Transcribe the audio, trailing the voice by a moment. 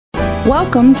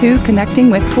Welcome to Connecting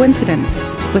with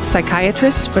Coincidence with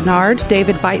psychiatrist Bernard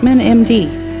David Beitman,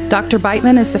 MD. Dr.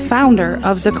 Beitman is the founder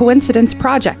of the Coincidence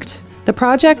Project. The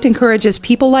project encourages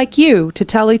people like you to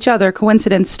tell each other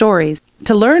coincidence stories.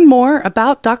 To learn more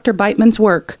about Dr. Beitman's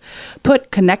work, put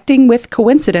Connecting with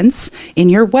Coincidence in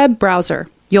your web browser.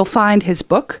 You'll find his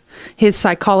book, his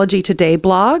Psychology Today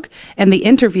blog, and the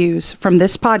interviews from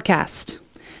this podcast.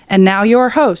 And now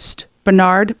your host,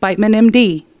 Bernard Beitman,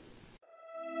 MD.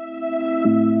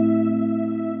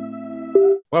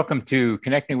 Welcome to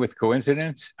Connecting with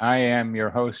Coincidence. I am your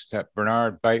host,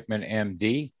 Bernard Beitman,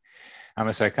 MD. I'm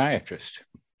a psychiatrist.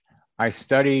 I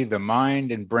study the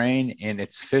mind and brain in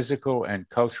its physical and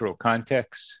cultural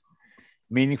contexts.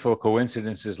 Meaningful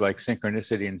coincidences like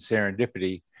synchronicity and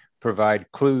serendipity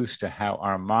provide clues to how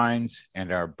our minds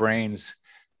and our brains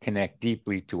connect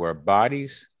deeply to our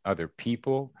bodies, other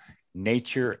people,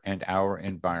 nature, and our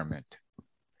environment.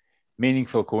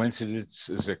 Meaningful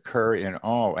coincidences occur in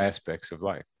all aspects of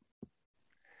life.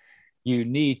 You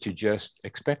need to just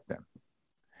expect them.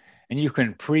 And you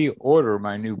can pre-order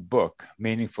my new book,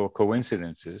 Meaningful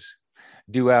Coincidences,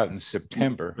 due out in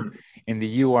September, in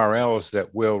the URLs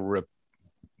that will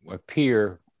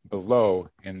appear below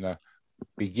in the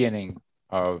beginning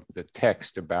of the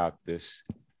text about this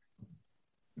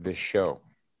show,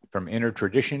 from Inner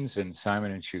Traditions and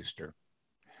Simon & Schuster.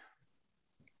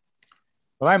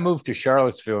 Well, I moved to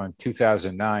Charlottesville in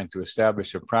 2009 to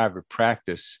establish a private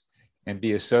practice and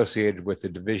be associated with the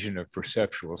Division of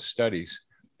Perceptual Studies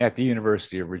at the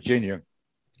University of Virginia,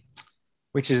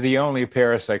 which is the only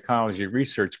parapsychology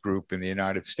research group in the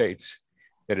United States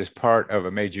that is part of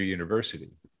a major university.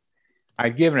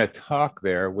 I'd given a talk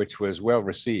there, which was well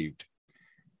received.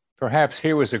 Perhaps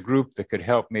here was a group that could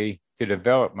help me to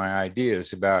develop my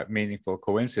ideas about meaningful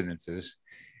coincidences,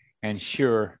 and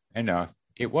sure enough,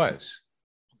 it was.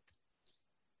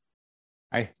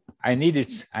 I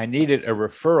needed a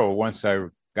referral once I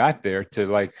got there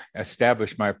to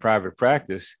establish my private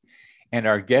practice. And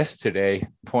our guest today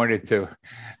pointed to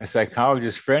a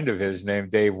psychologist friend of his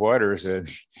named Dave Waters. And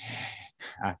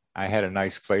I had a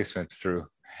nice placement through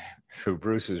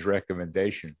Bruce's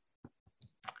recommendation.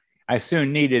 I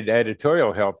soon needed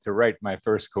editorial help to write my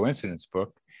first coincidence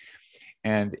book.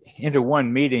 And into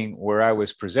one meeting where I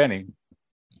was presenting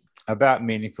about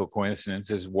meaningful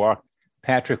coincidences walked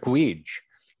Patrick Weege,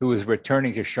 who was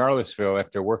returning to Charlottesville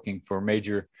after working for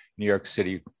major New York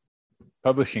City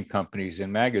publishing companies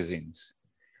and magazines,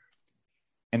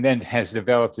 and then has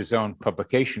developed his own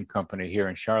publication company here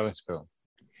in Charlottesville.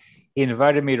 He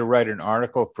invited me to write an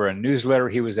article for a newsletter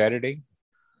he was editing.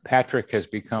 Patrick has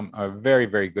become a very,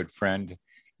 very good friend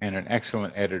and an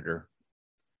excellent editor.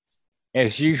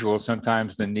 As usual,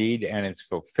 sometimes the need and its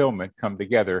fulfillment come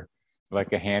together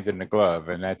like a hand in a glove,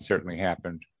 and that certainly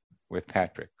happened with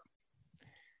Patrick.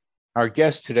 Our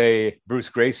guest today, Bruce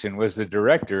Greyson, was the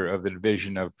director of the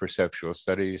Division of Perceptual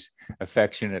Studies,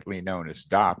 affectionately known as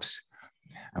DOPS,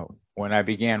 when I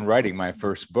began writing my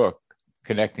first book,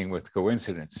 Connecting with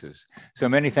Coincidences. So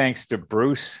many thanks to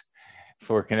Bruce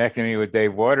for connecting me with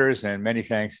Dave Waters, and many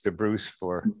thanks to Bruce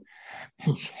for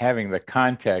having the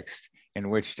context in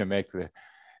which to make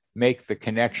the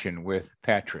connection with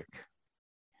Patrick.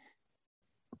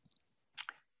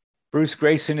 Bruce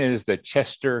Greyson is the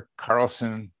Chester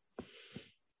Carlson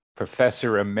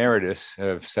Professor Emeritus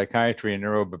of Psychiatry and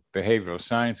Neurobehavioral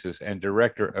Sciences and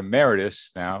Director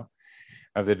Emeritus now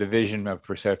of the Division of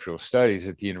Perceptual Studies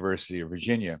at the University of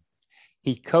Virginia.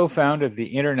 He co-founded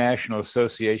the International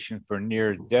Association for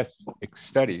Near-Death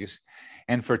Studies,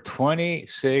 and for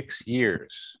 26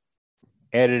 years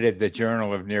edited the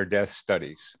Journal of Near-Death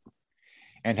Studies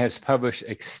and has published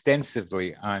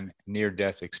extensively on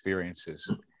near-death experiences.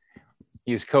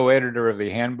 He is co-editor of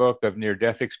the Handbook of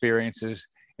Near-Death Experiences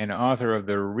and author of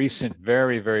the recent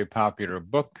very, very popular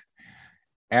book,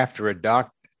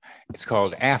 It's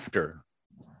called After,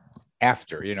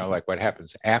 like what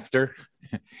happens after,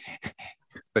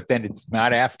 but then it's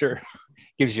not after,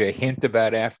 gives you a hint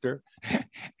about after.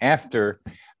 After,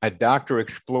 a doctor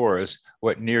explores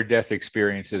what near-death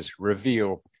experiences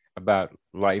reveal about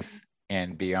life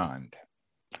and beyond.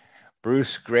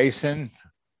 Bruce Greyson,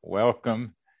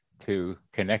 welcome to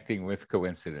Connecting with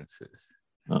Coincidences.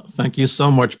 Well, thank you so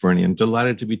much, Bernie. I'm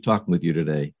delighted to be talking with you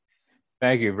today.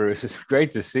 Thank you, Bruce. It's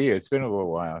great to see you. It's been a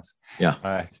little while. Yeah,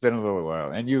 it's been a little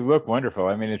while, and you look wonderful.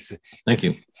 I mean, thank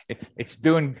you. It's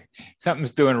doing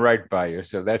something's doing right by you.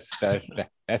 So that's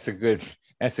a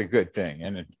good thing,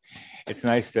 and it's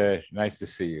nice to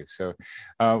see you. So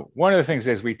one of the things,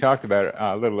 as we talked about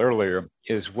a little earlier,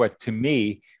 is what to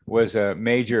me was a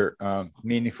major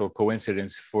meaningful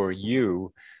coincidence for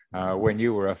you when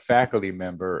you were a faculty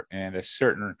member and a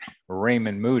certain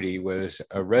Raymond Moody was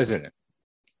a resident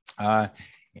and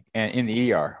in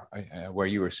the ER where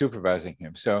you were supervising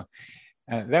him. So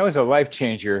that was a life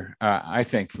changer, I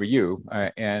think, for you.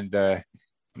 And why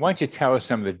don't you tell us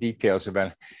some of the details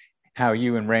about how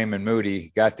you and Raymond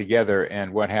Moody got together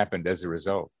and what happened as a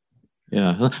result?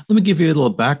 Yeah, let me give you a little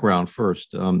background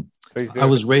first. I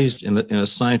was raised in a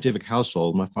scientific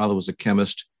household. My father was a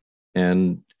chemist,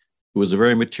 and it was a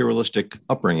very materialistic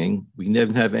upbringing. We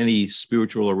didn't have any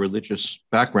spiritual or religious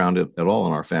background at all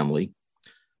in our family.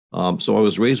 So I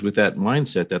was raised with that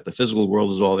mindset that the physical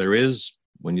world is all there is.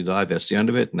 When you die, that's the end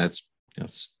of it, and that's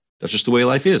just the way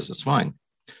life is. That's fine.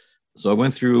 So I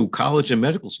went through college and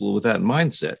medical school with that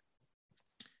mindset.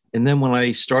 And then when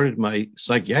I started my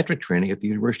psychiatric training at the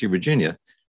University of Virginia,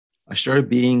 I started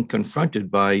being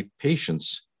confronted by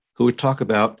patients who would talk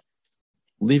about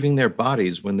leaving their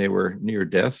bodies when they were near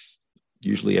death,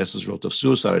 usually as a result of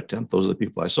suicide attempt. Those are the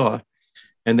people I saw.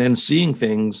 And then seeing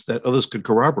things that others could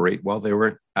corroborate while they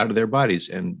were out of their bodies,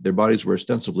 and their bodies were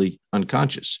ostensibly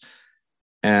unconscious.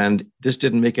 And this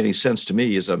didn't make any sense to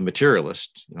me as a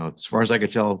materialist. As far as I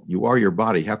could tell, you are your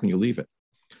body. How can you leave it?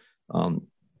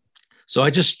 So I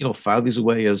just, filed these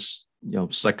away as,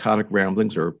 psychotic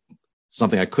ramblings or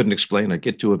something I couldn't explain. I'd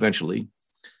get to eventually.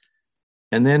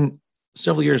 And then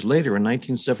several years later, in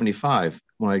 1975,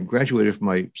 when I graduated from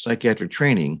my psychiatric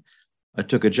training, I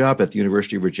took a job at the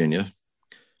University of Virginia,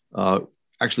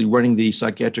 actually running the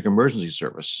psychiatric emergency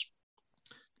service.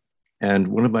 And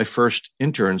one of my first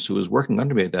interns who was working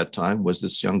under me at that time was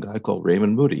this young guy called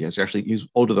Raymond Moody. He was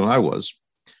older than I was,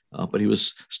 but he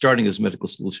was starting his medical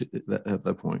school at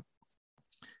that point.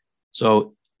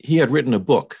 So he had written a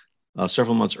book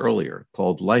several months earlier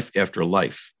called Life After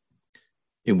Life,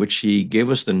 in which he gave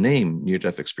us the name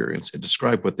near-death experience and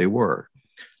described what they were.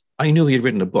 I knew he had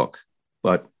written a book,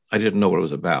 but I didn't know what it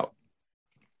was about.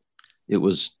 It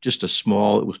was just it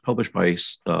was published by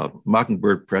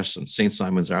Mockingbird Press in St.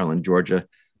 Simons Island, Georgia,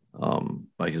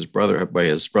 by his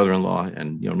brother-in-law,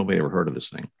 and nobody ever heard of this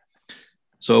thing.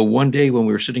 So one day when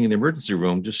we were sitting in the emergency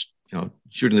room, just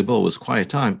shooting the bull, it was quiet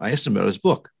time, I asked him about his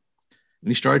book, and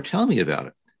he started telling me about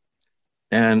it.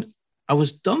 And I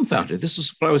was dumbfounded. This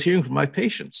is what I was hearing from my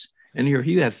patients. And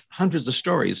he had hundreds of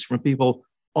stories from people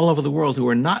all over the world who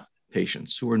were not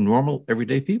patients, who were normal,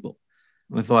 everyday people.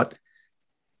 And I thought,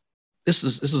 this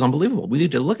is unbelievable. We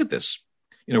need to look at this.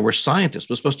 We're scientists.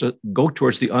 We're supposed to go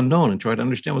towards the unknown and try to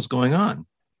understand what's going on.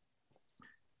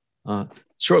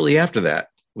 Shortly after that,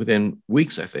 within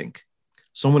weeks, I think,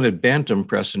 someone at Bantam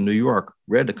Press in New York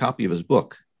read a copy of his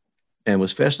book and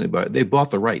was fascinated by it. They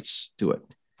bought the rights to it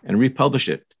and republished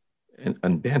it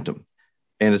in Bantam.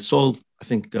 And it sold, I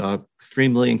think, 3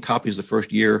 million copies the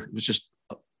first year. It was just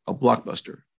a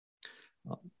blockbuster.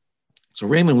 So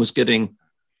Raymond was getting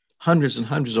hundreds and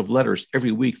hundreds of letters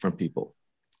every week from people.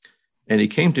 And he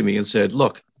came to me and said,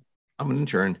 look, I'm an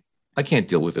intern. I can't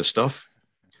deal with this stuff.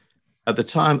 At the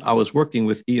time, I was working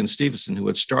with Ian Stevenson, who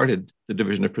had started the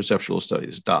Division of Perceptual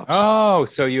Studies, DOPS. Oh,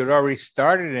 so you'd already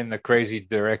started in the crazy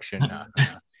direction.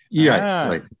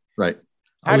 Yeah, right.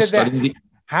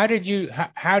 How did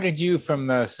you, from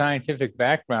the scientific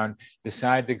background,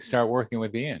 decide to start working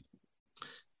with Ian?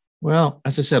 Well,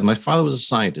 as I said, my father was a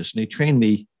scientist, and he trained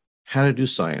me how to do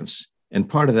science. And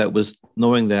part of that was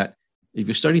knowing that if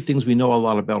you study things we know a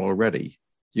lot about already,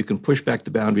 you can push back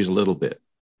the boundaries a little bit.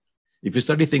 If you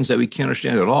study things that we can't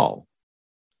understand at all,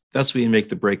 that's when you make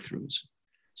the breakthroughs.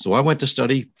 So I went to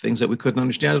study things that we couldn't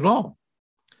understand at all.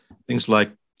 Things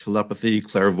like telepathy,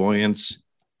 clairvoyance.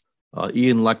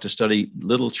 Ian liked to study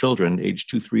little children, age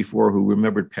 2, 3, 4, who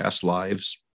remembered past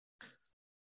lives.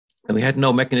 And we had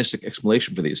no mechanistic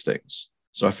explanation for these things.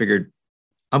 So I figured,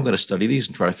 I'm going to study these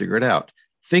and try to figure it out,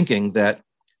 thinking that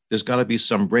there's got to be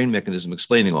some brain mechanism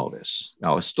explaining all this.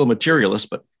 Now, it's still materialist,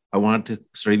 but I wanted to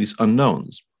study these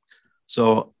unknowns.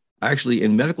 So actually,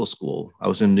 in medical school, I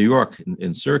was in New York,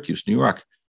 in Syracuse, New York.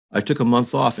 I took a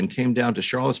month off and came down to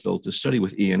Charlottesville to study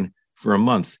with Ian for a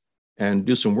month and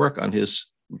do some work on his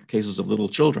cases of little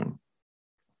children.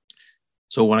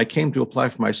 So when I came to apply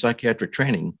for my psychiatric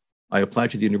training, I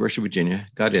applied to the University of Virginia,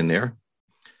 got in there,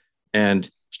 and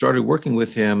started working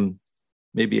with him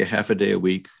maybe a half a day a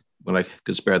week when I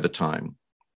could spare the time.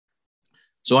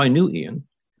 So I knew Ian.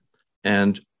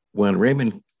 And when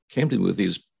Raymond came to me with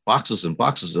these boxes and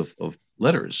boxes of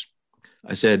letters,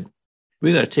 I said,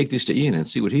 we got to take these to Ian and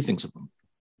see what he thinks of them.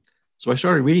 So I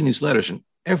started reading these letters, and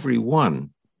every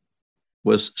one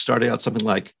was starting out something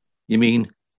like, you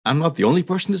mean I'm not the only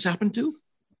person this happened to?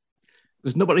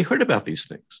 Because nobody heard about these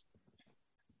things.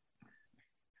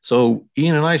 So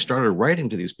Ian and I started writing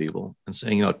to these people and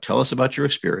saying, tell us about your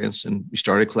experience. And we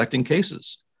started collecting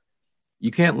cases.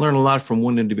 You can't learn a lot from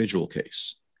one individual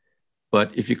case.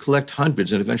 But if you collect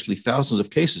hundreds and eventually thousands of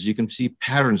cases, you can see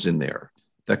patterns in there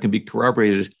that can be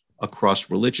corroborated across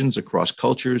religions, across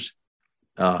cultures.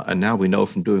 And now we know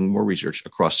from doing more research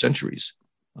across centuries.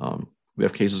 We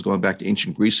have cases going back to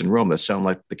ancient Greece and Rome that sound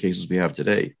like the cases we have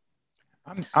today.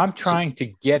 I'm trying to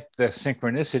get the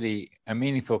synchronicity, a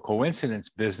meaningful coincidence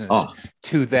business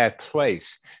to that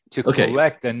place to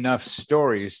collect enough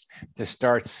stories to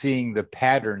start seeing the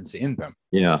patterns in them.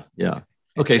 Yeah.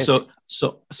 Okay, so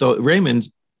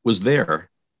Raymond was there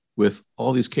with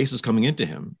all these cases coming into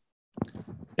him,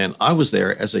 and I was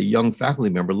there as a young faculty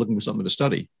member looking for something to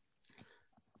study.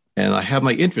 And I have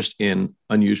my interest in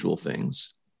unusual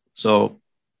things. So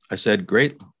I said,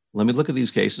 great, let me look at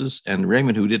these cases. And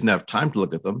Raymond, who didn't have time to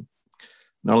look at them,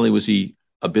 not only was he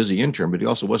a busy intern, but he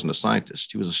also wasn't a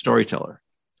scientist. He was a storyteller.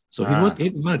 So he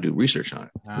didn't want to do research on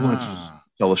it. He wanted to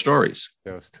tell the stories.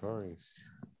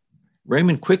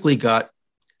 Raymond quickly got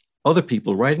other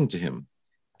people writing to him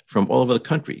from all over the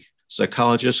country,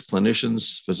 psychologists,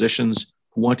 clinicians, physicians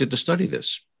who wanted to study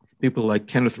this. People like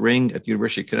Kenneth Ring at the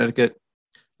University of Connecticut,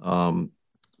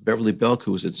 Beverly Belk,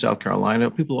 who was in South Carolina,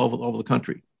 people all over the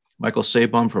country, Michael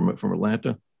Sabom from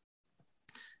Atlanta.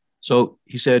 So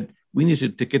he said, we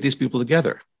needed to get these people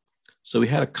together. So we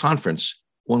had a conference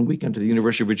one weekend at the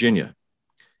University of Virginia,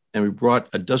 and we brought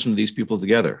a dozen of these people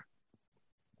together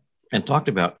and talked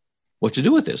about what to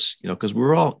do with this, because we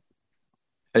were all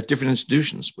at different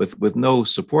institutions with no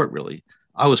support, really.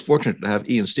 I was fortunate to have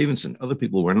Ian Stevenson. Other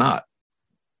people were not.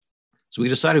 So we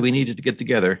decided we needed to get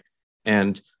together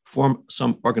and form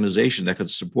some organization that could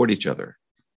support each other,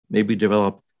 maybe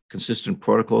develop consistent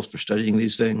protocols for studying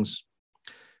these things.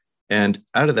 And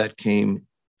out of that came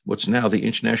what's now the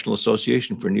International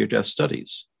Association for Near-Death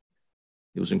Studies.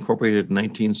 It was incorporated in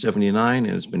 1979,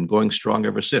 and it's been going strong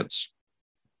ever since.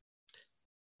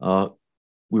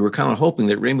 We were kind of hoping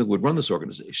that Raymond would run this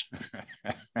organization.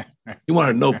 He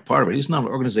wanted no part of it. He's not an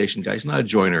organization guy. He's not a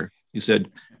joiner. He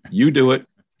said, you do it.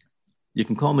 You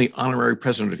can call me honorary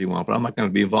president if you want, but I'm not going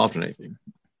to be involved in anything.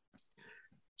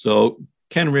 So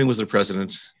Ken Ring was the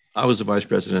president. I was the vice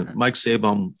president. Mike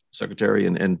Sabom, secretary,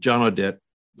 and John Odette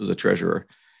was the treasurer.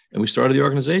 And we started the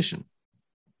organization.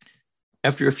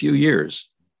 After a few years,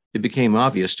 it became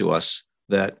obvious to us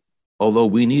that although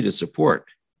we needed support,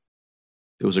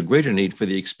 there was a greater need for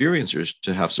the experiencers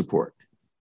to have support.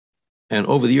 And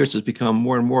over the years, it's become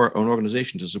more and more an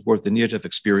organization to support the near-death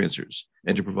experiencers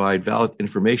and to provide valid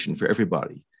information for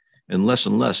everybody, and less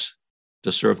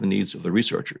to serve the needs of the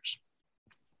researchers.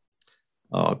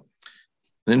 An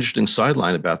interesting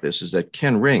sideline about this is that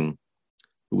Ken Ring,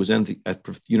 who was at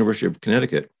the University of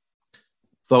Connecticut,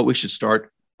 thought we should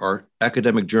start our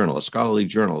academic journal, a scholarly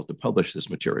journal, to publish this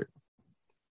material,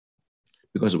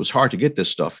 because it was hard to get this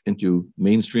stuff into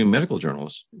mainstream medical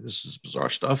journals. This is bizarre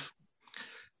stuff.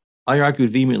 I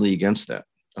argued vehemently against that.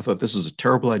 I thought this is a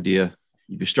terrible idea.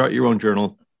 If you start your own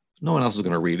journal, no one else is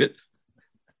going to read it.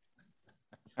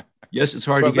 Yes, it's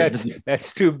hard to get.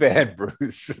 That's too bad,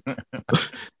 Bruce.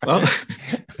 Well,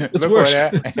 it's worse.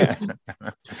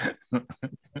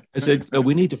 I said,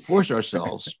 we need to force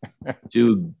ourselves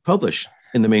to publish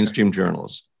in the mainstream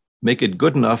journals, make it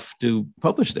good enough to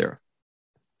publish there.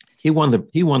 He won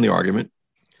the argument,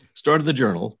 started the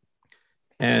journal,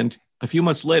 and a few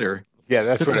months later,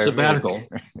 that's took what a sabbatical. Mean.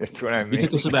 That's what I mean. He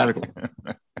took a sabbatical.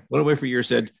 Went away for a year.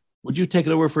 Said, "Would you take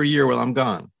it over for a year while I'm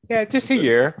gone?" Yeah, just a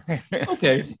year.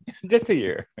 Okay, just a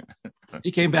year.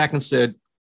 He came back and said,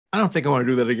 "I don't think I want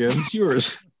to do that again. It's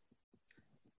yours."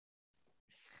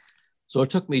 So it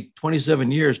took me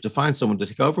 27 years to find someone to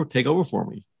take over for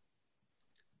me.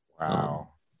 Wow.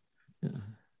 Yeah.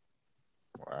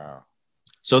 Wow.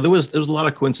 So there was a lot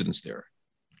of coincidence there.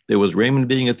 There was Raymond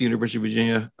being at the University of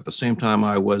Virginia at the same time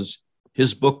I was,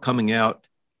 his book coming out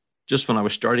just when I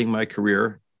was starting my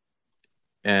career,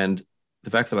 and the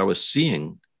fact that I was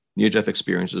seeing near-death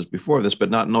experiences before this, but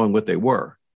not knowing what they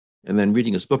were, and then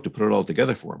reading his book to put it all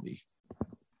together for me.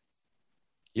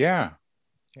 Yeah.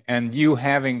 And you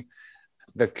having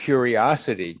the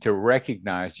curiosity to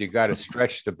recognize you got to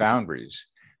stretch the boundaries,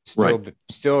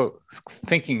 still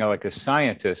thinking like a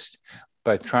scientist,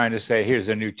 but trying to say, here's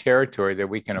a new territory that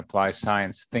we can apply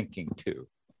science thinking to.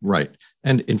 Right.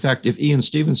 And in fact, if Ian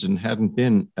Stevenson hadn't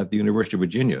been at the University of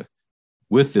Virginia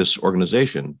with this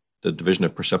organization, the Division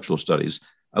of Perceptual Studies,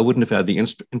 I wouldn't have had the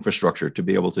infrastructure to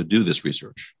be able to do this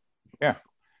research. Yeah.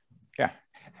 Yeah.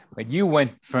 But you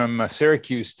went from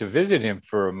Syracuse to visit him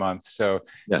for a month. So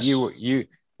yes.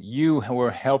 You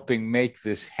were helping make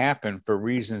this happen for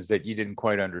reasons that you didn't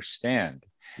quite understand.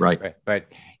 Right.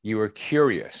 But you were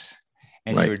curious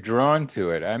and Right. you were drawn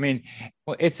to it. I mean,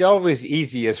 well, it's always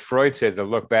easy, as Freud said, to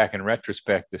look back in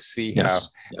retrospect to see how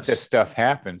Yes. this stuff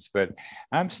happens. But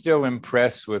I'm still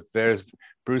impressed with, there's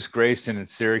Bruce Grayson in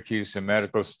Syracuse, a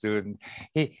medical student.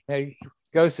 He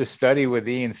goes to study with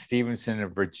Ian Stevenson in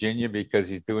Virginia because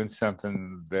he's doing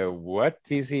something that, what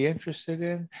is he interested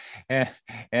in? And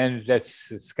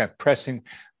it's kind of pressing,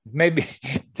 maybe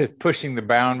to pushing the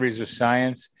boundaries of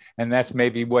science. And that's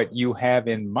maybe what you have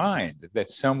in mind, that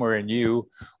somewhere in you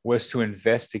was to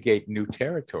investigate new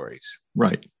territories.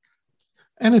 Right.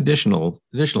 And additionally,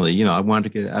 I wanted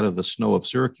to get out of the snow of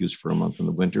Syracuse for a month in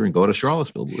the winter and go to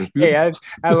Charlottesville. Hey,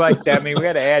 I like that. I mean, we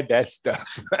got to add that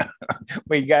stuff.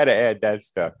 We got to add that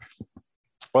stuff.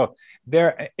 Well,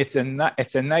 it's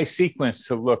a nice sequence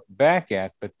to look back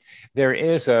at, but there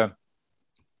is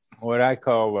what I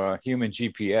call a human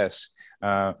GPS,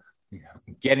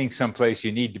 getting someplace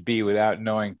you need to be without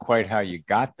knowing quite how you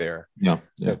got there. Yeah.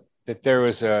 That there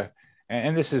was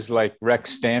and this is like Rex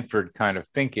Stanford kind of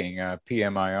thinking,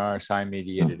 PMIR,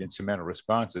 sign-mediated instrumental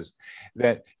responses,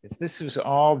 that this was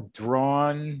all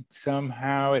drawn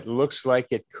somehow. It looks like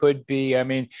it could be. I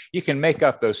mean, you can make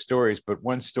up those stories, but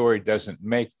one story doesn't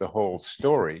make the whole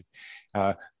story.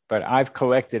 But I've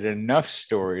collected enough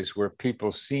stories where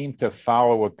people seem to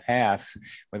follow a path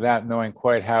without knowing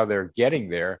quite how they're getting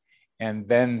there, and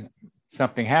then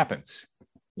something happens.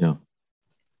 Yeah.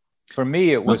 For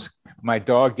me, it was my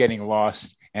dog getting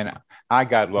lost, and I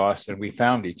got lost, and we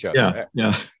found each other.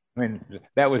 Yeah. I mean,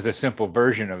 that was the simple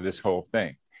version of this whole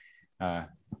thing.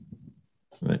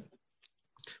 Right.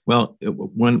 Well,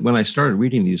 when I started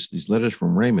reading these letters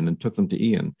from Raymond and took them to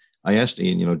Ian, I asked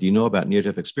Ian, do you know about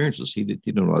near-death experiences? He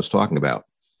didn't know what I was talking about.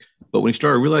 But when he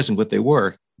started realizing what they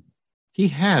were, he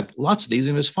had lots of these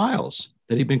in his files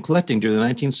that he'd been collecting during the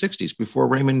 1960s before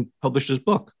Raymond published his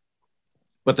book.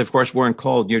 But they, of course, weren't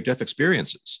called near-death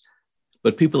experiences.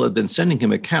 But people had been sending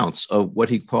him accounts of what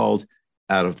he called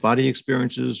out-of-body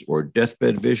experiences or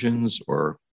deathbed visions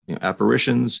or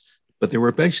apparitions, but they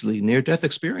were basically near-death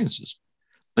experiences,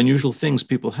 unusual things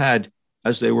people had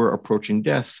as they were approaching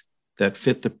death that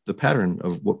fit the pattern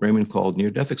of what Raymond called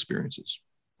near-death experiences.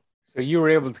 So you were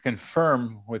able to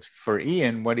confirm for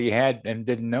Ian what he had and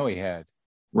didn't know he had.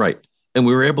 Right. And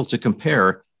we were able to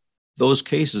compare those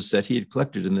cases that he had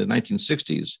collected in the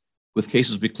 1960s with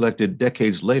cases we collected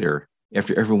decades later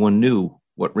after everyone knew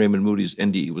what Raymond Moody's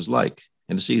NDE was like,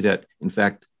 and to see that, in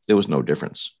fact, there was no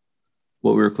difference.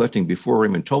 What we were collecting before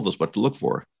Raymond told us what to look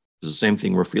for is the same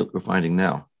thing we're finding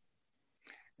now.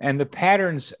 And the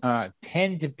patterns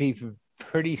tend to be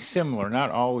pretty similar,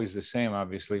 not always the same,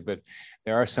 obviously, but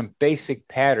there are some basic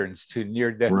patterns to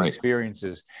near-death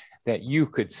experiences that you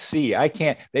could see. I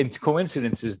can't, in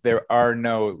coincidences, there are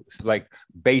no like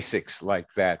basics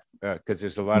like that because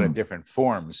there's a lot of different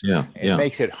forms. It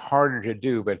makes it harder to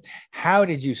do. But how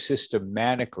did you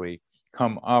systematically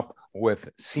come up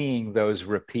with seeing those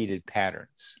repeated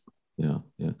patterns? Yeah.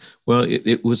 Well,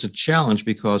 it was a challenge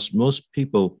because most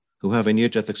people who have a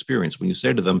near-death experience, when you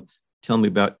say to them, tell me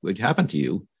about what happened to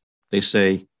you, they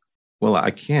say, well,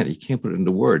 I can't. You can't put it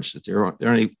into words.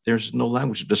 There's no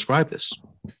language to describe this.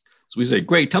 So we say,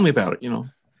 great, tell me about it,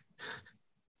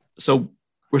 So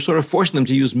we're sort of forcing them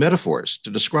to use metaphors to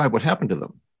describe what happened to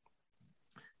them.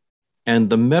 And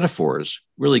the metaphors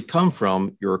really come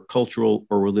from your cultural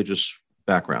or religious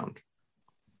background.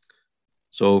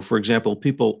 So, for example,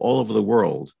 people all over the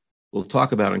world will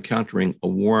talk about encountering a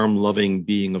warm, loving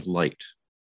being of light.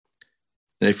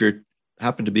 And if you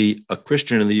happen to be a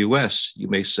Christian in the US, you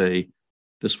may say,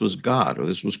 this was God or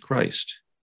this was Christ.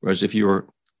 Whereas if you were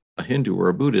a Hindu or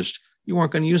a Buddhist, you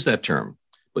weren't going to use that term,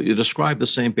 but you describe the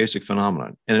same basic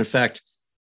phenomenon. And in fact,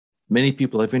 many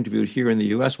people I've interviewed here in the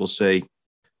US will say,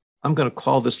 I'm going to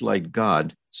call this light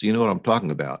God, so you know what I'm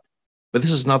talking about. But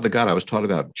this is not the God I was taught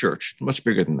about in church, much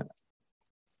bigger than that.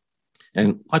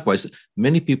 And likewise,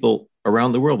 many people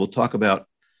around the world will talk about,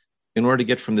 in order to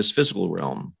get from this physical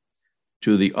realm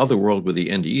to the other world where the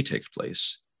NDE takes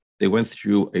place, they went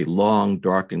through a long,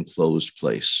 dark, and closed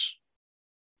place.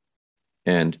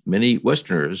 And many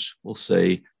Westerners will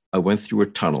say, I went through a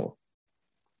tunnel.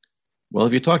 Well,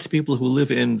 if you talk to people who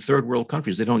live in third world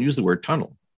countries, they don't use the word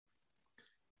tunnel.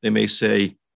 They may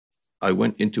say, I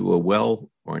went into a well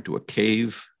or into a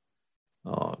cave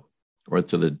or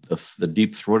into the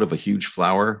deep throat of a huge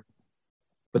flower.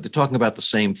 But they're talking about the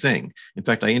same thing. In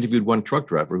fact, I interviewed one truck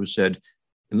driver who said,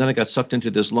 and then I got sucked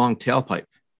into this long tailpipe.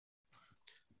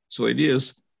 So it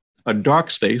is a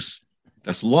dark space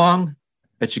that's long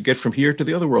that you get from here to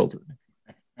the other world.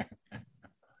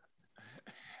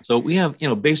 So we have,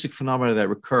 basic phenomena that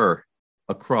recur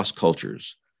across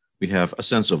cultures. We have a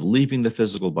sense of leaving the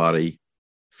physical body,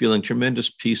 feeling tremendous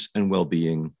peace and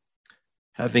well-being,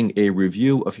 having a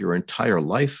review of your entire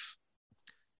life,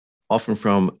 often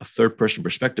from a third-person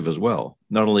perspective as well,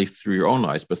 not only through your own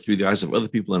eyes, but through the eyes of other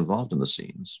people involved in the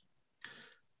scenes.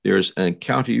 There's an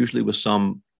encounter usually with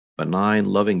some benign,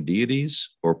 loving deities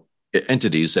or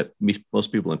entities that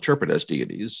most people interpret as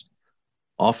deities,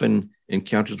 often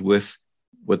encounters with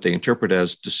what they interpret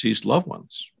as deceased loved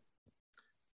ones.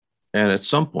 And at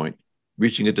some point,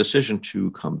 reaching a decision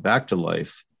to come back to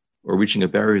life or reaching a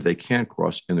barrier they can't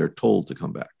cross and they're told to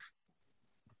come back.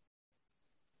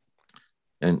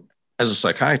 And as a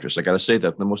psychiatrist, I got to say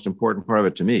that the most important part of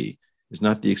it to me is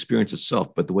not the experience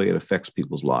itself, but the way it affects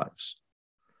people's lives.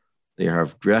 They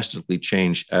have drastically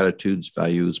changed attitudes,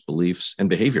 values, beliefs, and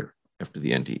behavior after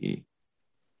the NDE.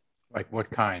 Like what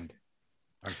kind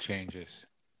of changes?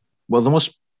 Well, the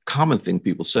most common thing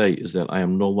people say is that I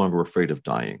am no longer afraid of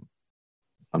dying.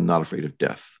 I'm not afraid of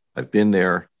death. I've been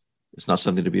there. It's not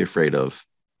something to be afraid of.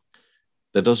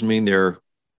 That doesn't mean they're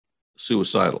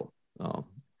suicidal.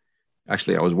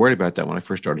 Actually, I was worried about that when I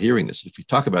first started hearing this. If you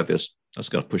talk about this, that's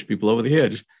going to push people over the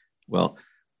edge. Well,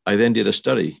 I then did a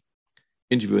study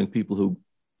interviewing people who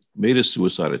made a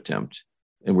suicide attempt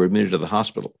and were admitted to the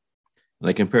hospital. And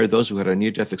I compared those who had a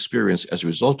near-death experience as a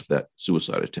result of that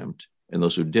suicide attempt and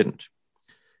those who didn't.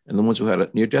 And the ones who had a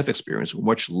near-death experience were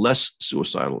much less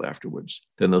suicidal afterwards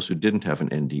than those who didn't have an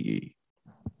NDE.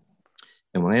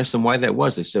 And when I asked them why that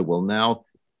was, they said, well, now,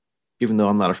 even though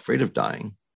I'm not afraid of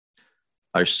dying,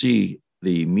 I see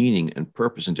the meaning and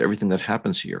purpose into everything that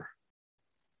happens here.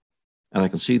 And I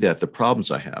can see that the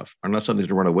problems I have are not something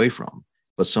to run away from,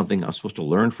 but something I'm supposed to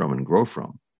learn from and grow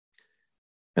from.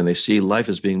 And they see life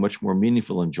as being much more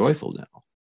meaningful and joyful now,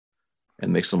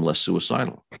 and makes them less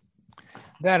suicidal.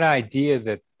 That idea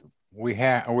that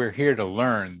we're here to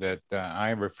learn, that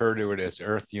I refer to it as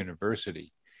Earth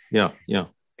University. Yeah.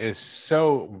 Is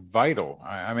so vital.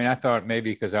 I mean, I thought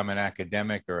maybe because I'm an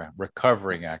academic or a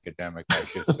recovering academic, I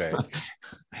should say,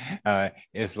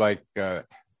 it's like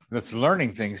this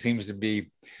learning thing seems to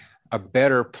be a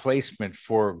better placement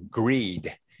for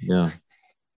greed. Yeah.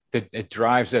 That it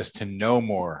drives us to know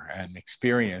more and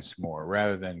experience more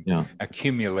rather than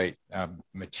accumulate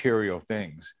material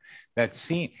things. That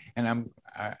seem, and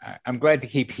I'm glad to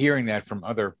keep hearing that from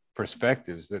other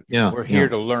perspectives, that we're here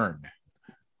to learn.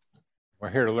 We're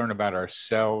here to learn about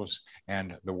ourselves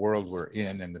and the world we're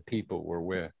in and the people we're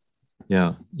with.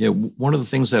 Yeah. One of the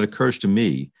things that occurs to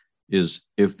me is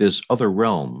if this other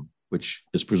realm, which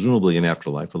is presumably an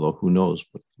afterlife, although who knows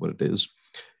what it is,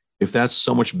 if that's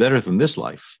so much better than this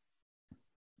life,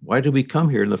 why did we come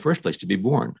here in the first place to be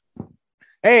born?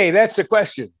 Hey, that's the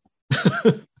question.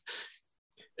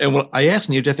 And when I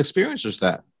asked near-death experiencers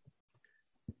that,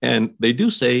 and they do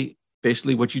say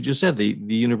basically what you just said, the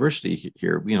university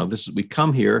here, we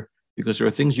come here because there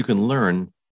are things you can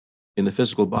learn in the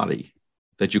physical body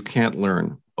that you can't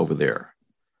learn over there.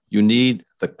 You need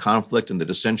the conflict and the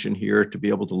dissension here to be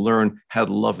able to learn how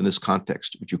to love in this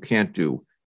context, which you can't do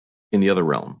in the other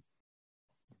realm.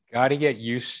 Got to get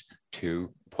used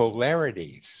to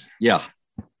polarities. Yeah.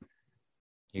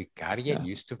 You got to get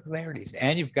used to polarities.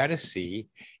 And you've got to see,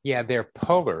 they're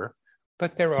polar,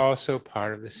 but they're also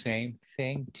part of the same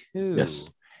thing too.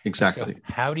 Yes, exactly. So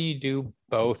how do you do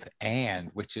both and,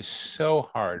 which is so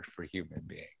hard for human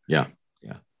beings? Yeah.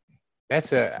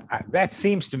 That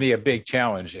seems to me a big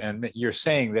challenge. And you're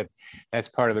saying that that's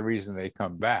part of the reason they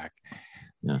come back.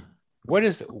 Yeah.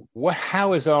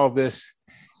 How is all this?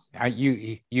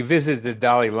 You visited the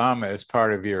Dalai Lama as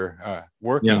part of your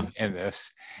working in this.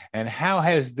 And how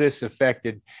has this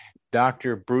affected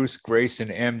Dr. Bruce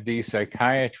Greyson, MD,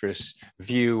 psychiatrist's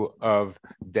view of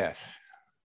death?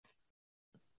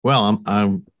 Well,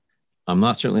 I'm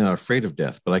certainly not afraid of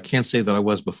death, but I can't say that I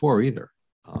was before either.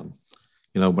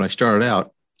 When I started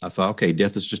out, I thought, okay,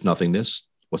 death is just nothingness.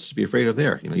 What's to be afraid of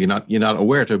there? You're not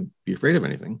aware to be afraid of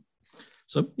anything,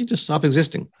 so you just stop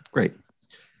existing. Great.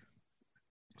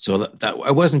 So that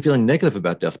I wasn't feeling negative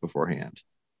about death beforehand,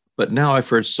 but now I've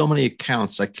heard so many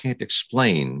accounts I can't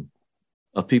explain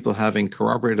of people having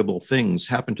corroboratable things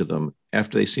happen to them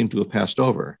after they seem to have passed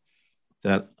over,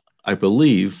 that I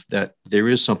believe that there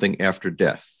is something after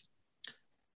death.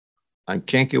 I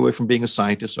can't get away from being a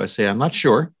scientist, so I say I'm not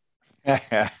sure.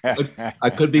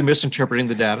 I could be misinterpreting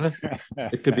the data.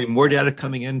 It could be more data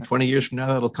coming in 20 years from now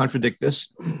that'll contradict this.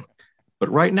 But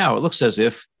right now, it looks as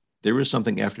if there is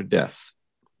something after death.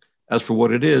 As for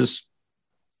what it is,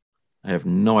 I have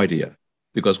no idea,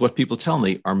 because what people tell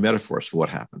me are metaphors for what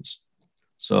happens.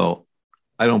 So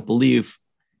I don't believe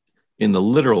in the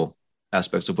literal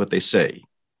aspects of what they say.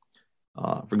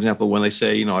 For example, when they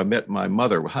say, I met my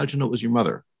mother, well, how did you know it was your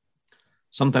mother?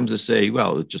 Sometimes they say,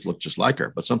 well, it just looked just like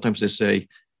her. But sometimes they say,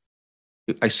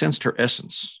 I sensed her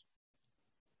essence.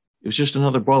 It was just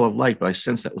another ball of light, but I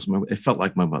sensed it felt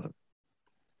like my mother.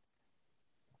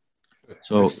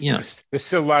 So, there's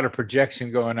still a lot of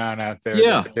projection going on out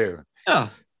there, too.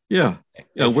 Yeah.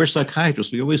 We're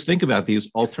psychiatrists. We always think about these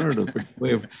alternative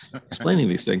way of explaining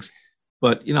these things.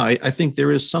 But, I think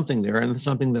there is something there, and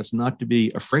something that's not to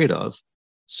be afraid of.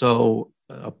 So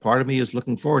a part of me is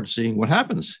looking forward to seeing what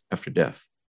happens after death.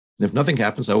 And if nothing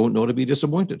happens, I won't know to be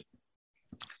disappointed.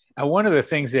 One of the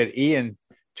things that Ian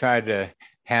tried to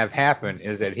have happen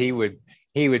is that he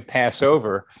would pass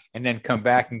over and then come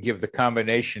back and give the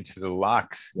combination to the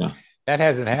locks. Yeah. That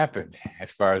hasn't happened as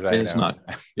far as I know.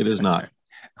 It is not.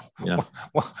 Yeah.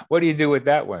 What do you do with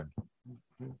that one?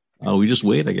 Oh, we just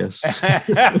wait, I guess.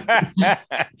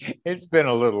 It's been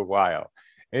a little while.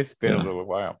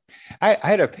 I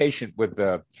had a patient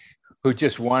who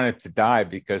just wanted to die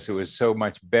because it was so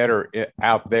much better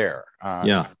out there.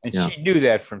 She knew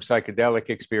that from psychedelic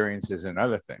experiences and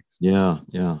other things. Yeah.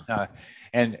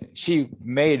 And she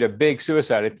made a big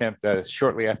suicide attempt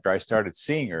shortly after I started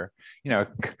seeing her.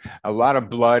 A lot of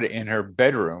blood in her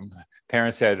bedroom.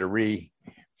 Parents had to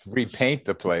repaint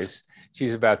the place.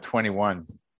 She's about 21.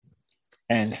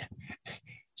 And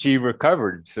she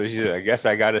recovered. So she said, I guess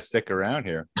I got to stick around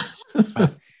here.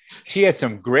 She had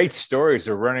some great stories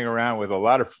of running around with a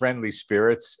lot of friendly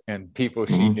spirits and people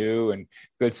she knew, and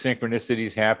good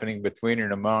synchronicities happening between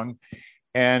and among.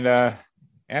 And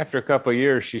after a couple of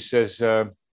years, she says,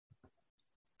 Dr.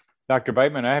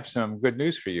 Beitman, I have some good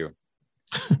news for you.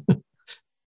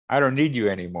 I don't need you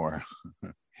anymore.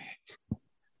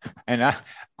 And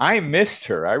I missed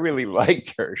her. I really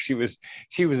liked her. She was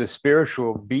a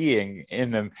spiritual being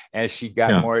in them as she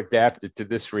got more adapted to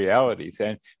this reality.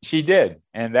 And she did.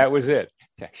 And that was it.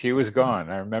 She was gone.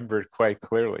 I remember it quite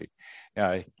clearly.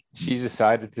 She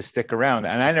decided to stick around.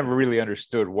 And I never really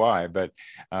understood why, but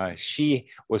she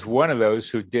was one of those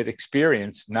who did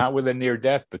experience, not with a near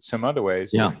death, but some other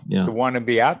ways, to want to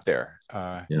be out there.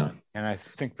 And I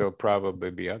think there'll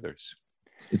probably be others.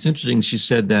 It's interesting. She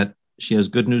said that she has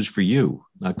good news for you,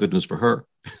 not good news for her.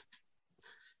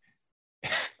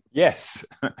 Yes.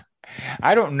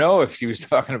 I don't know if she was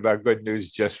talking about good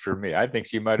news just for me. I think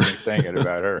she might have been saying it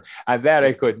about her. That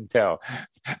I couldn't tell.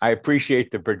 I appreciate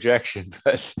the projection,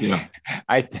 but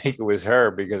I think it was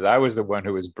her because I was the one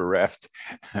who was bereft.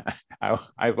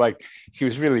 She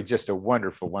was really just a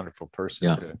wonderful, wonderful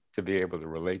person to be able to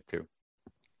relate to.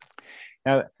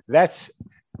 Now, that's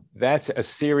a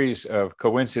series of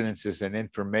coincidences and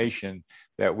information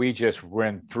that we just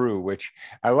ran through, which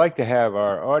I like to have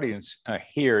our audience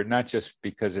hear, not just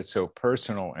because it's so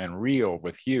personal and real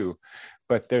with you,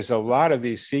 but there's a lot of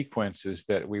these sequences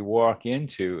that we walk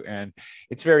into, and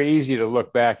it's very easy to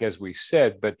look back, as we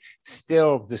said, but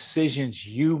still decisions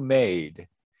you made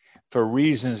for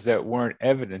reasons that weren't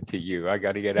evident to you. I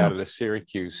got to get out of the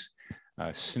Syracuse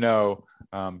snow,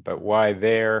 but why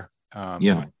there?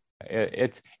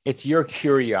 It's your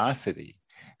curiosity.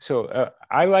 So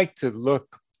I like to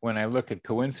look, when I look at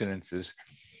coincidences,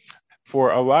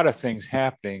 for a lot of things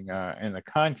happening in the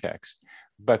context,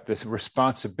 but the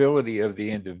responsibility of the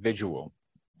individual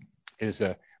is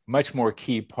a much more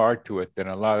key part to it than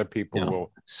a lot of people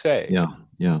will say.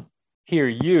 Here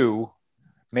you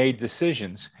made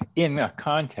decisions in a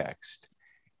context.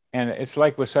 And it's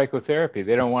like with psychotherapy,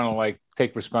 they don't want to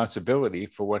take responsibility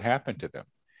for what happened to them.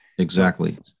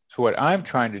 Exactly. So what I'm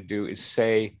trying to do is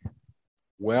say,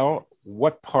 well,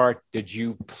 what part did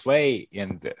you play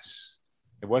in this?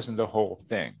 It wasn't the whole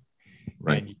thing.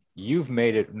 Right. And you've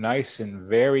made it nice and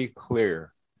very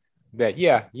clear that,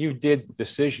 you did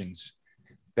decisions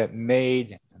that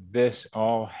made this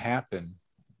all happen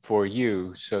for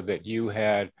you so that you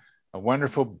had a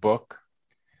wonderful book,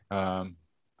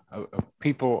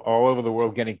 people all over the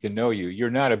world getting to know you. You're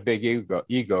not a big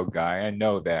ego guy. I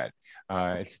know that.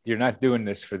 You're not doing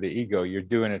this for the ego. You're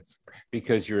doing it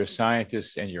because you're a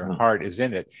scientist and your heart is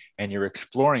in it and you're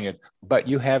exploring it. But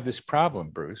you have this problem,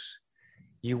 Bruce.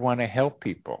 You want to help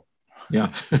people.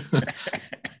 Yeah.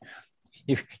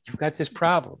 You've got this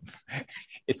problem.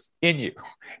 It's in you.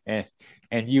 And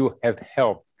you have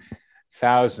helped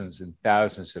thousands and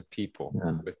thousands of people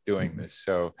with doing this.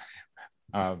 So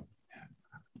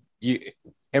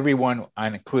everyone,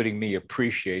 including me,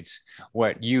 appreciates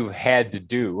what you had to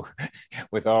do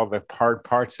with all the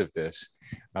parts of this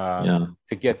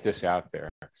to get this out there.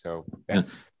 So,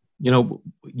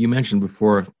 you mentioned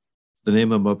before, the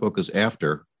name of my book is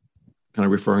After, kind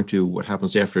of referring to what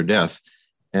happens after death.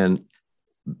 And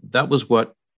that was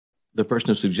what the person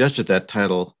who suggested that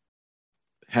title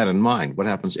had in mind, what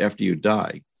happens after you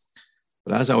die.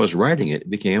 But as I was writing it, it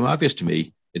became obvious to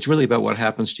me, it's really about what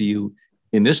happens to you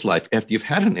in this life after you've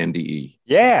had an NDE.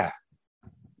 Yeah.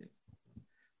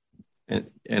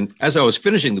 And as I was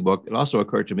finishing the book, it also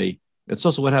occurred to me, it's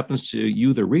also what happens to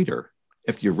you, the reader,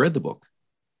 after you've read the book.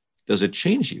 Does it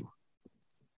change you?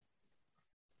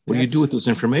 What do you do with this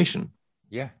information?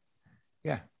 Yeah.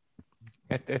 Yeah.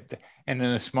 And in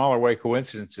a smaller way,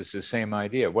 coincidence is the same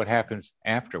idea. What happens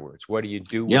afterwards? What do you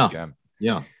do with them?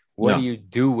 Yeah. What do you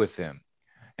do with them?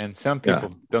 And some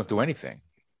people don't do anything.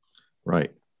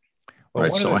 Right. Well,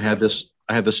 right. So I had this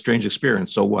strange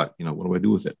experience. So what? What do I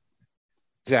do with it?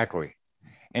 Exactly.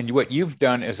 And what you've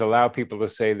done is allow people to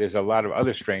say there's a lot of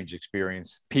other strange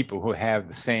people who have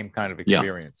the same kind of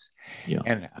experience. Yeah.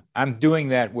 And I'm doing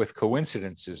that with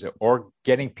coincidences or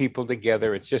getting people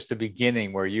together. It's just the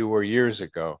beginning where you were years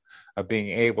ago of being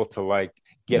able to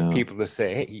get people to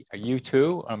say, hey, are you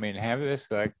too? I mean, have this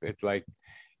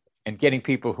and getting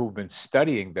people who've been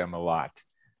studying them a lot,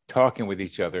 talking with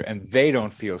each other, and they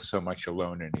don't feel so much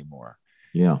alone anymore.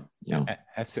 Yeah.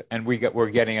 And we're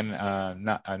getting a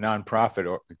nonprofit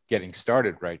or getting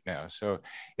started right now. So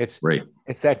it's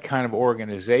that kind of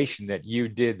organization that you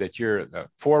did, that you're the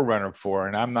forerunner for.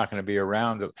 And I'm not going to be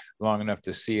around long enough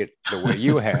to see it the way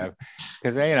you have,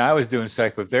 because I was doing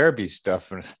psychotherapy stuff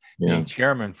and being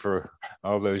chairman for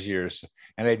all those years,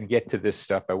 and I didn't get to this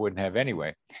stuff I wouldn't have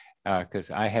anyway,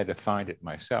 because I had to find it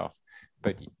myself.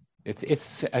 But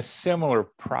it's a similar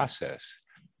process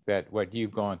that what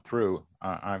you've gone through,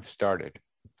 I've started.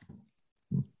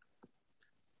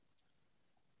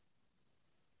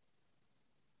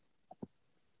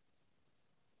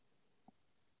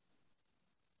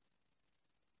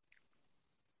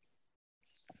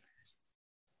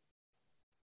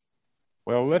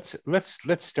 Well, let's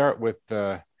start with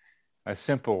a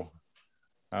simple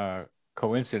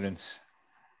coincidence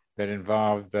that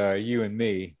involved you and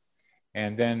me.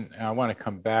 And then I want to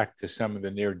come back to some of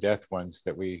the near-death ones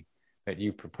that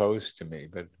you proposed to me.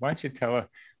 But why don't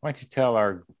you tell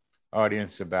our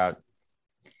audience about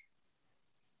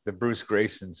the Bruce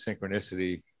Greyson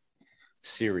Synchronicity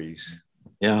series?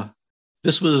 Yeah,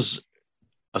 this was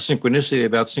a synchronicity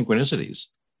about synchronicities.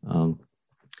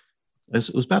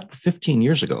 It was about 15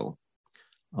 years ago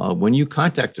when you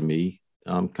contacted me,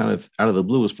 kind of out of the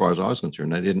blue as far as I was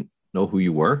concerned. I didn't know who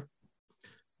you were.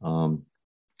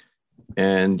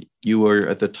 And you were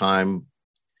at the time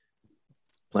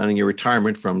planning your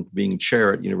retirement from being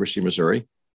chair at University of Missouri. And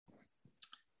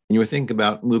you were thinking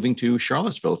about moving to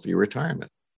Charlottesville for your retirement.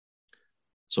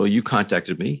 So you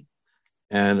contacted me,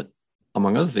 and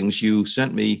among other things, you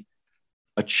sent me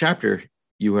a chapter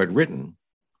you had written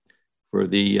for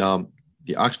the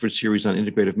Oxford series on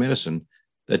integrative medicine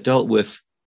that dealt with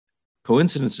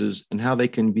coincidences and how they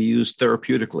can be used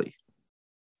therapeutically.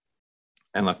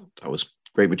 And that was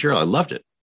great material. I loved it.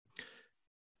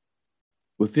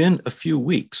 Within a few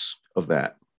weeks of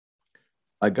that,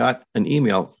 I got an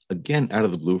email, again out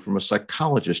of the blue, from a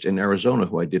psychologist in Arizona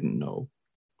who I didn't know,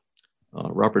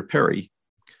 Robert Perry,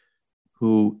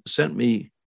 who sent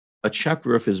me a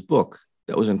chapter of his book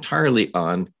that was entirely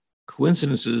on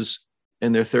coincidences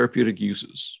and their therapeutic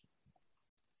uses.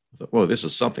 I thought, whoa, this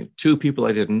is something. Two people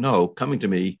I didn't know coming to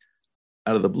me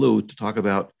out of the blue to talk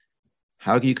about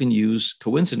how you can use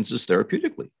coincidences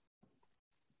therapeutically.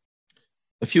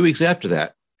 A few weeks after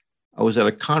that, I was at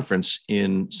a conference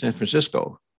in San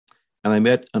Francisco, and I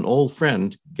met an old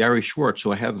friend, Gary Schwartz,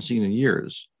 who I haven't seen in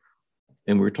years.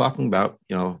 And we were talking about,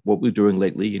 what we're doing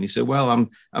lately. And he said, well,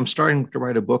 I'm starting to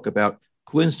write a book about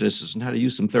coincidences and how to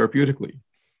use them therapeutically.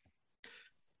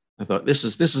 I thought, this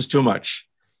is too much.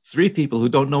 Three people who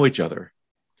don't know each other,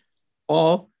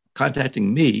 all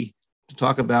contacting me to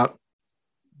talk about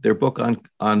their book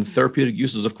on therapeutic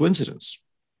uses of coincidence.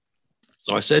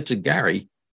 So I said to Gary,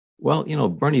 well,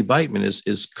 Bernie Beitman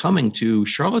is coming to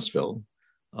Charlottesville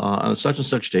on such and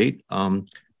such date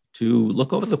to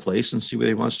look over the place and see whether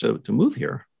he wants to move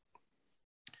here.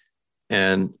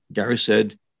 And Gary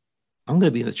said, I'm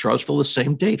going to be in Charlottesville the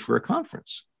same date for a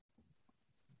conference.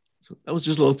 So that was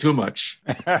just a little too much.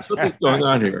 Something's going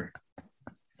on here.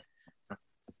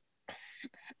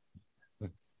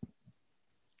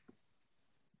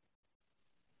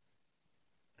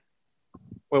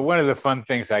 Well, one of the fun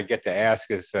things I get to ask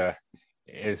is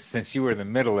since you were in the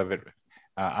middle of it,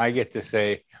 I get to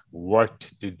say,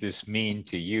 what did this mean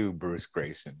to you, Bruce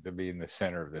Greyson, to be in the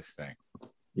center of this thing?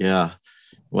 Yeah,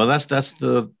 well, that's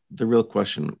the real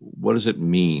question. What does it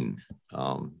mean?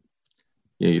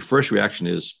 Your first reaction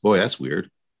is, boy, that's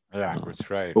weird. Yeah, that's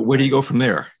right. But where do you go from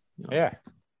there? Yeah.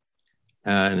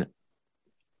 And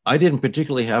I didn't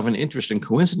particularly have an interest in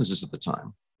coincidences at the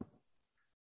time.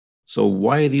 So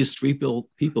why are these three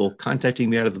people contacting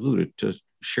me out of the blue to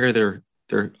share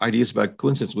their ideas about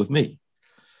coincidence with me?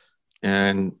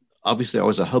 And obviously I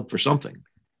was a hub for something,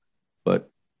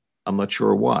 but I'm not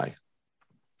sure why.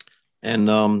 And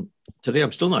today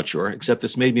I'm still not sure, except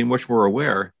this made me much more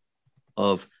aware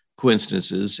of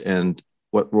coincidences and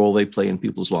what role they play in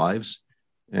people's lives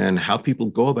and how people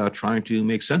go about trying to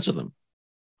make sense of them.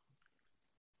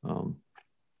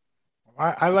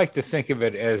 I like to think of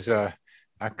it as a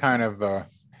kind of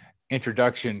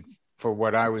introduction for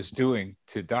what I was doing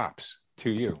to DOPS, to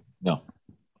you. No.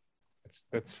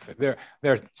 That's there.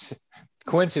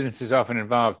 Coincidences often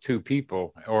involve two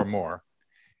people or more.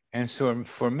 And so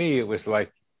for me, it was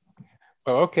like,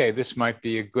 well, okay, this might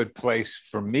be a good place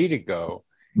for me to go.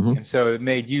 Mm-hmm. And so it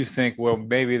made you think, well,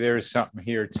 maybe there's something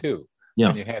here too. Yeah.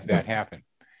 When you had that happen.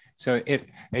 So it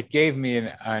gave me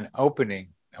an opening,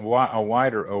 a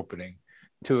wider opening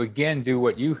to again do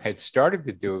what you had started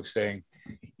to do, saying,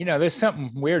 you know, there's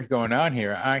something weird going on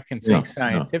here. I can think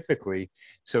scientifically.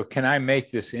 So can I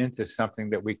make this into something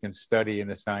that we can study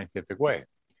in a scientific way?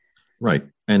 Right.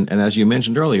 And as you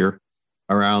mentioned earlier,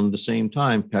 around the same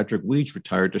time, Patrick Weege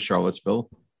retired to Charlottesville,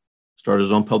 started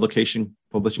his own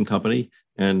publishing company,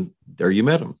 and there you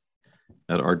met him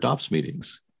at our DOPS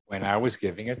meetings. When I was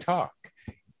giving a talk.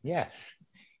 Yes.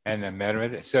 And then met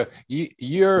him. So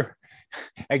you're,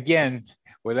 again,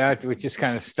 without just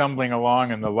kind of stumbling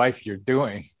along in the life you're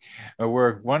doing,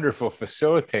 we're a wonderful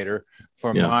facilitator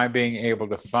for my being able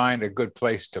to find a good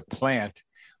place to plant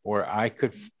where I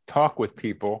could talk with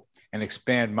people and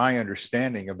expand my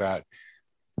understanding about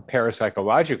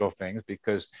parapsychological things,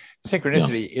 because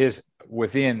synchronicity is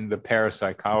within the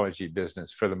parapsychology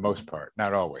business for the most part,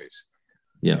 not always.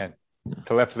 And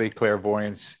telepathy,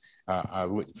 clairvoyance,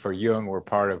 for Jung were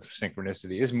part of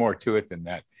synchronicity. Is more to it than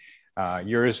that.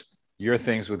 Your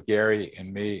things with Gary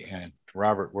and me and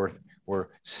Robert were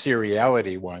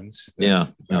seriality ones.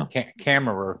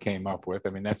 Kammerer came up with. I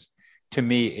mean, that's to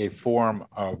me a form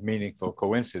of meaningful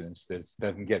coincidence that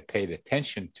doesn't get paid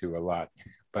attention to a lot,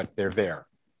 but they're there.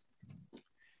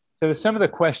 So some of the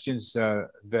questions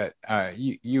that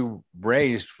you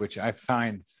raised, which I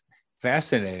find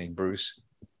fascinating, Bruce,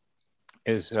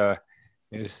 is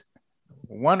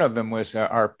one of them was,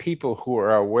 are people who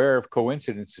are aware of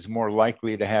coincidences more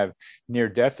likely to have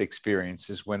near-death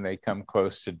experiences when they come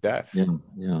close to death?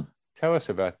 Yeah. Tell us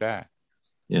about that.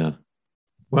 Yeah.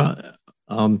 Well,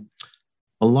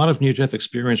 a lot of near-death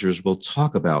experiencers will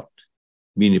talk about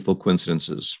meaningful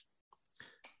coincidences.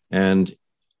 And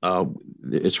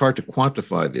it's hard to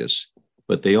quantify this,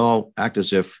 but they all act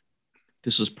as if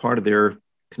this is part of their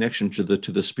connection to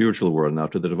the spiritual world, now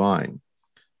to the divine.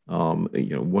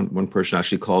 One person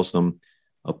actually calls them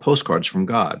postcards from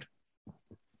God.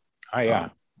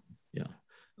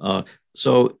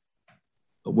 So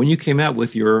when you came out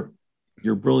with your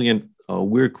brilliant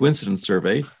weird coincidence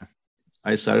survey,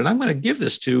 I decided I'm going to give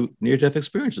this to near-death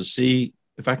experiences, see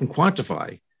if I can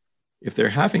quantify if they're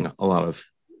having a lot of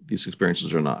these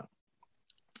experiences or not.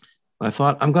 I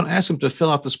thought I'm going to ask them to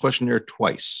fill out this questionnaire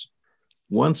twice.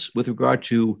 Once with regard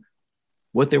to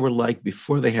what they were like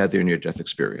before they had their near-death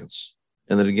experience,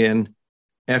 and then again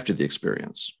after the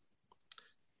experience.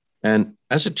 And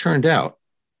as it turned out,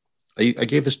 I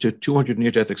gave this to 200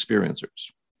 near-death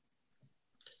experiencers.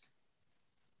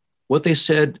 What they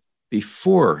said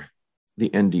before the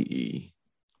NDE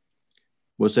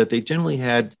was that they generally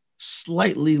had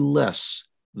slightly less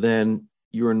than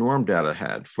your norm data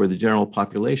had for the general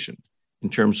population in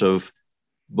terms of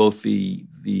both the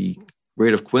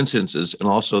rate of coincidences and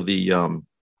also the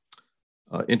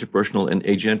interpersonal and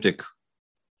agentic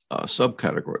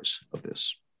subcategories of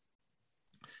this.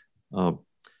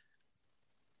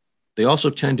 They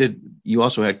also you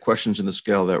also had questions in the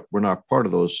scale that were not part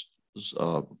of those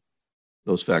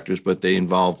factors, but they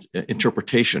involved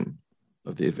interpretation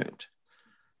of the event.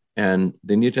 And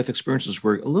the near-death experiences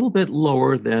were a little bit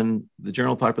lower than the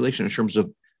general population in terms of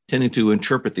tending to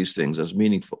interpret these things as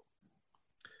meaningful.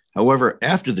 However,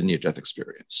 after the near-death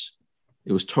experience,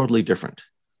 it was totally different.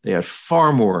 They had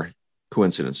far more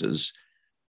coincidences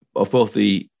of both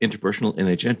the interpersonal and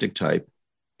agentic type,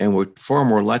 and were far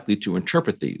more likely to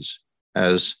interpret these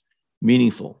as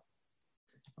meaningful,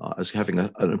 as having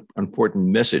an important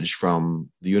message from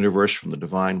the universe, from the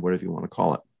divine, whatever you want to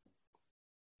call it.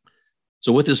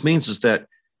 So what this means is that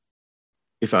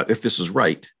if this is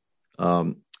right,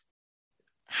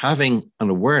 having an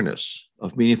awareness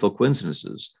of meaningful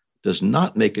coincidences does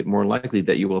not make it more likely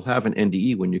that you will have an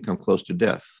NDE when you come close to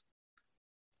death.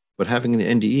 But having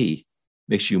an NDE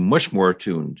makes you much more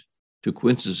attuned to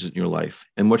coincidences in your life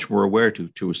and much more aware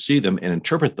to see them and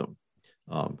interpret them.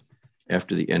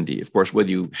 after the NDE. Of course, whether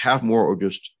you have more or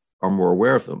just are more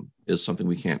aware of them is something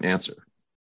we can't answer.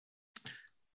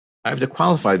 I have to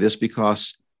qualify this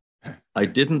because I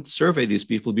didn't survey these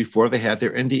people before they had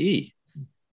their NDE.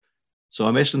 So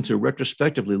I'm asking them to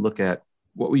retrospectively look at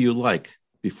what were you like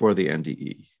before the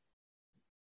NDE.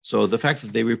 So the fact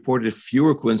that they reported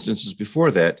fewer coincidences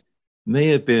before that may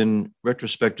have been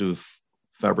retrospective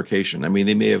fabrication. I mean,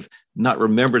 they may have not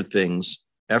remembered things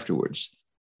afterwards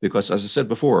because, as I said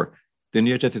before, the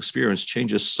near-death experience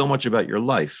changes so much about your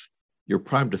life, you're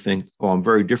primed to think, oh, I'm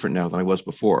very different now than I was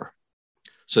before.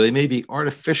 So they may be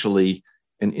artificially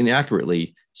and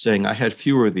inaccurately saying, I had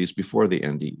fewer of these before the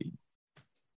NDE.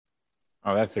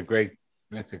 Oh, that's a great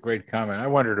comment. I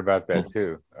wondered about that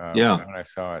too. When I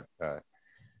saw it.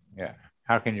 Yeah.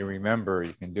 How can you remember?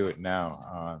 You can do it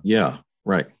now.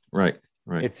 Right.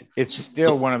 It's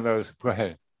still one of those. Go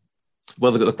ahead.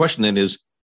 Well, the question then is,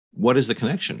 what is the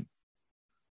connection?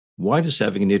 Why does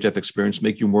having a near-death experience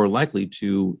make you more likely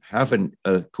to have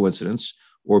a coincidence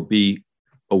or be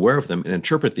aware of them and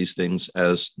interpret these things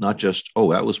as not just,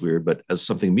 oh, that was weird, but as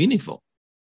something meaningful?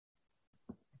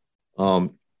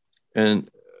 And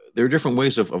there are different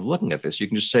ways of looking at this. You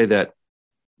can just say that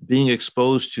being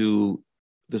exposed to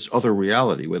this other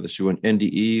reality, whether it's through an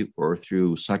NDE or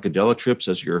through psychedelic trips,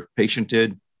 as your patient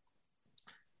did,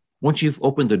 once you've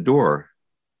opened the door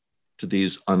to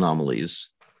these anomalies,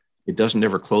 it doesn't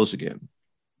ever close again.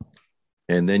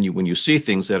 And then when you see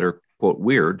things that are, quote,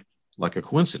 weird, like a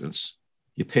coincidence,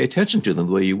 you pay attention to them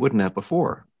the way you wouldn't have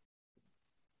before.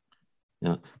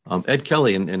 Ed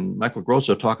Kelly and Michael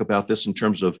Grosso talk about this in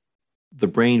terms of the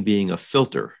brain being a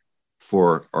filter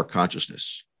for our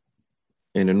consciousness.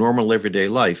 In a normal everyday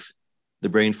life, the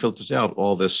brain filters out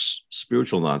all this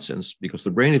spiritual nonsense because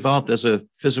the brain evolved as a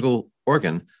physical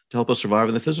organ to help us survive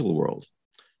in the physical world.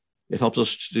 It helps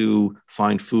us to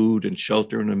find food and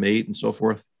shelter and a mate and so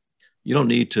forth. You don't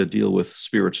need to deal with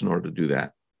spirits in order to do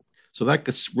that. So that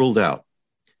gets ruled out.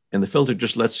 And the filter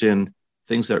just lets in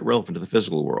things that are relevant to the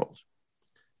physical world.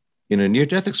 In a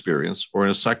near-death experience or in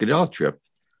a psychedelic trip,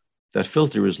 that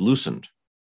filter is loosened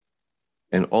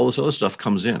and all this other stuff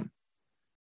comes in.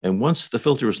 And once the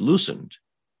filter is loosened,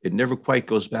 it never quite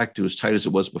goes back to as tight as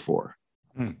it was before.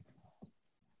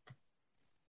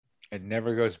 It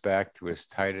never goes back to as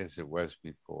tight as it was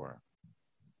before.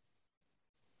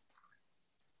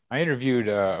 I interviewed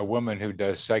a woman who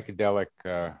does psychedelic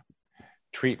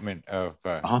treatment of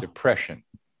depression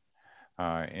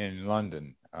in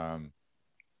London.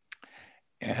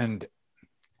 And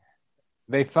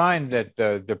they find that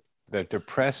the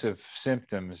depressive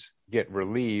symptoms get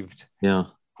relieved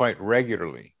quite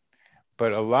regularly,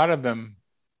 but a lot of them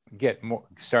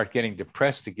start getting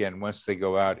depressed again once they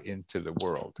go out into the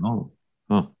world.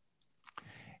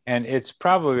 And it's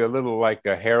probably a little like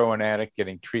a heroin addict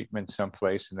getting treatment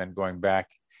someplace and then going back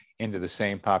into the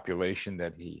same population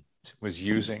that he was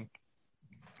using.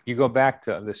 You go back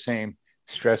to the same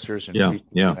stressors and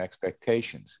people and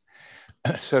expectations.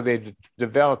 So they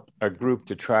developed a group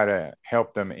to try to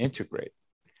help them integrate.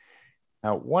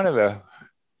 Now, one of the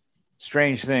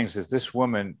strange things is this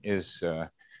woman is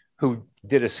who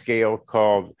did a scale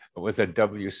called, it was a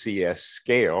WCS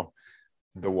scale,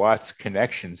 the Watts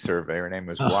Connection Survey. Her name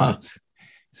was Watts.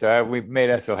 So we made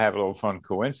us have a little fun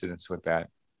coincidence with that.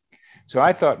 So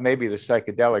I thought maybe the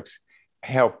psychedelics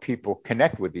help people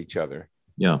connect with each other.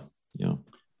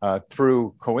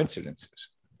 Through coincidences.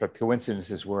 But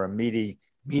coincidences were a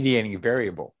mediating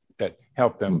variable that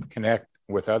helped them connect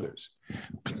with others.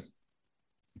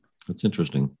 That's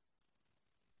interesting.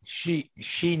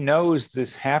 She knows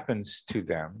this happens to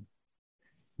them.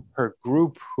 Her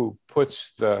group who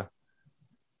does the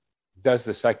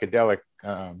psychedelic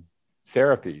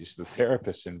therapies, the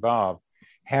therapists involved,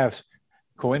 have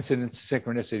coincidence,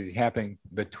 synchronicity happening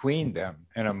between them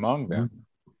and among them,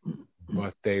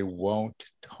 but they won't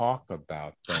talk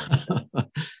about them.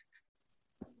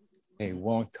 They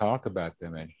won't talk about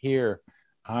them. And here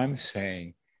I'm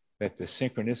saying that the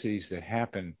synchronicities that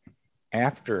happen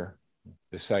after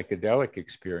the psychedelic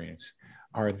experience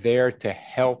are there to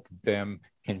help them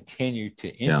continue to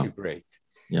integrate.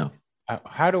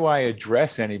 How do I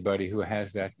address anybody who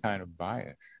has that kind of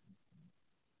bias?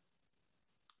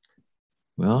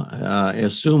 Well, I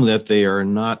assume that they are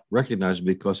not recognized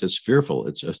because it's fearful.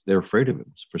 It's just they're afraid of it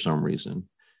for some reason.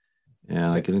 And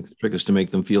I think the trick is to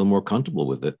make them feel more comfortable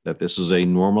with it, that this is a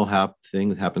normal thing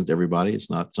that happens to everybody. It's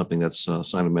not something that's a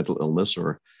sign of mental illness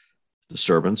or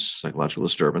disturbance, psychological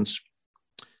disturbance.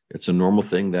 It's a normal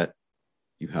thing that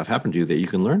you have happened to you that you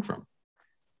can learn from.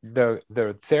 The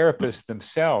therapists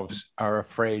themselves are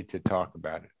afraid to talk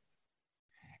about it.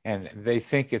 And they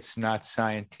think it's not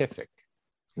scientific.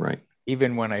 Right.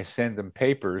 even when I send them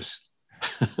papers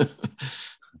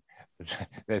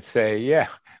that say, yeah,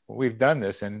 we've done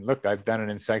this. And look, I've done an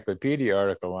encyclopedia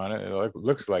article on it. It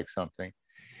looks like something.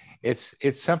 It's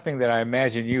something that I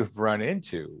imagine you've run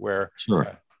into where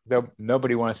Sure.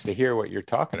 Nobody wants to hear what you're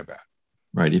talking about.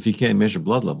 Right. If you can't measure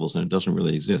blood levels, then it doesn't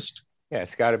really exist. Yeah,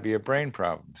 it's got to be a brain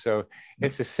problem. So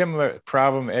it's a similar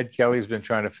problem. Ed Kelly's been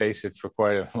trying to face it for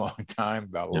quite a long time,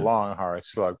 a long, hard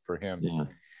slug for him. Yeah.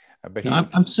 But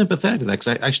I'm sympathetic to that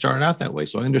because I started out that way.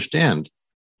 So I understand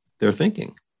their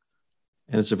thinking.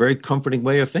 And it's a very comforting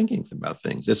way of thinking about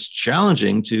things. It's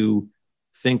challenging to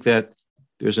think that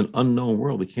there's an unknown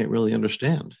world we can't really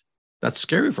understand. That's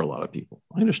scary for a lot of people.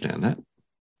 I understand that.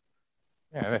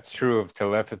 Yeah, that's true of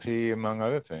telepathy, among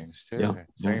other things, too. Yeah,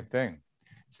 Same thing.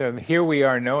 So here we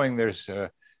are knowing there's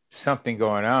something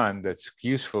going on that's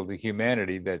useful to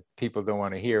humanity that people don't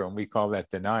want to hear. And we call that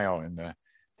denial in the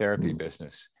therapy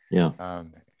business. Yeah.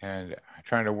 And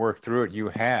trying to work through it, you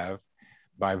have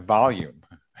by volume.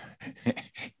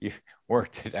 You've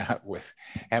worked it out with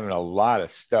having a lot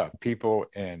of stuff, people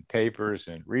and papers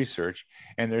and research.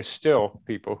 And there's still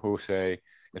people who say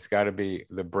it's got to be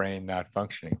the brain not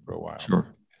functioning for a while.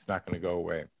 Sure. It's not going to go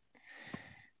away.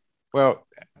 Well,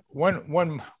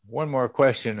 one more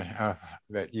question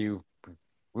that you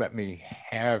let me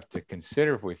have to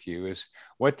consider with you is,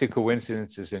 what do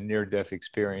coincidences and near-death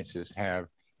experiences have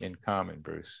in common,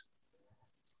 Bruce?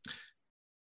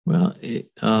 Well,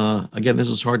 again, this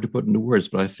is hard to put into words,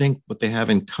 but I think what they have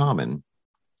in common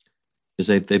is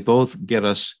that they both get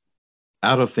us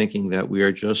out of thinking that we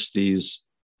are just these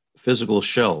physical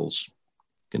shells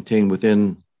contained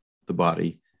within the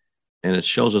body. And it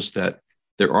shows us that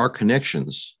there are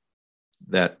connections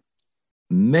that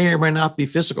may or may not be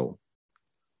physical,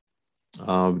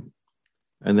 and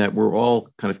that we're all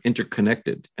kind of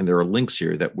interconnected. And there are links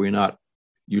here that we're not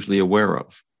usually aware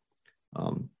of.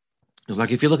 It's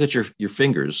like if you look at your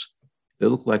fingers, they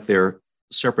look like they're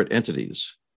separate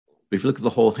entities. But if you look at the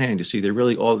whole hand, you see they're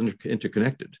really all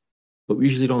interconnected. But we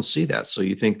usually don't see that. So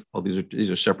you think, oh, these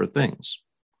are separate things.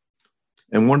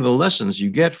 And one of the lessons you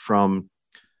get from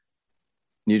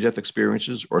near-death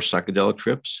experiences or psychedelic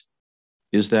trips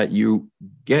is that you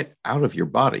get out of your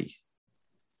body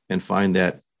and find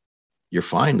that you're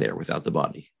fine there without the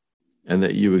body and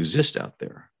that you exist out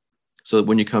there. So that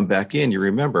when you come back in, you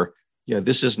remember, yeah,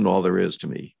 this isn't all there is to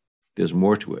me. There's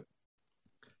more to it.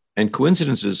 And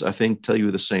coincidences, I think, tell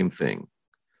you the same thing,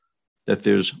 that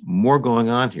there's more going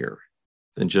on here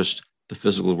than just the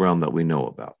physical realm that we know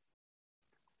about.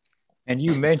 And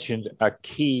you mentioned a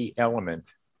key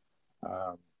element,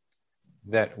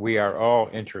 that we are all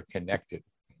interconnected.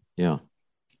 Yeah.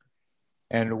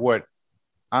 And what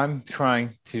I'm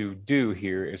trying to do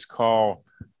here is call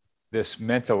this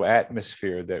mental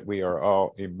atmosphere that we are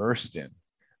all immersed in,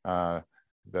 the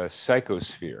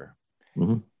psychosphere.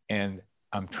 Mm-hmm. And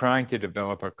I'm trying to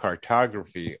develop a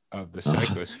cartography of the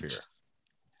psychosphere.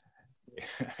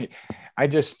 I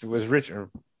just was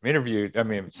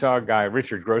saw a guy,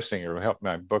 Richard Grossinger, who helped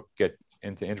my book get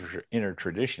into inner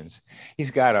traditions.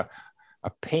 He's got a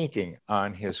painting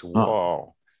on his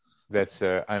wall that's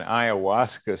an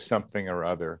ayahuasca something or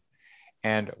other.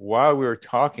 And while we were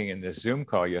talking in this Zoom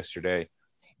call yesterday,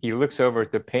 he looks over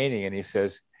at the painting and he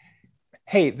says,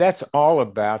 hey, that's all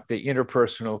about the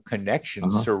interpersonal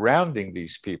connections surrounding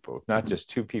these people. It's not just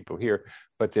two people here,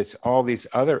 but it's all these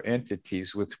other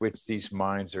entities with which these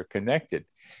minds are connected.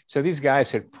 So these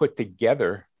guys had put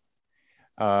together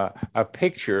a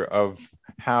picture of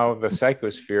how the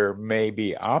psychosphere may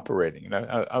be operating. And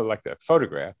I like that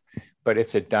photograph, but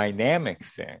it's a dynamic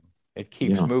thing. It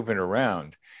keeps moving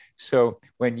around. So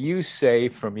when you say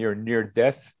from your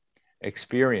near-death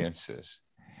experiences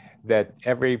that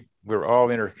we're all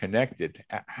interconnected,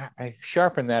 I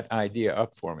sharpen that idea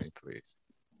up for me, please.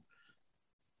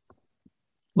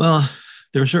 Well,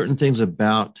 there are certain things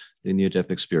about the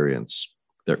near-death experience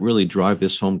that really drive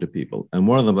this home to people. And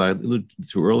one of them I alluded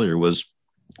to earlier was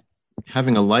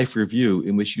having a life review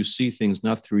in which you see things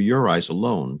not through your eyes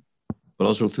alone, but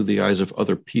also through the eyes of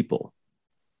other people.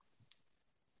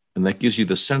 And that gives you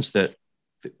the sense that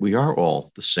we are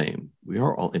all the same. We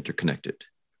are all interconnected,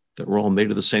 that we're all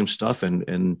made of the same stuff.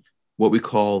 And what we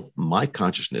call my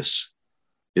consciousness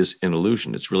is an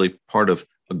illusion. It's really part of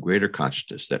a greater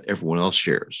consciousness that everyone else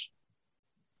shares.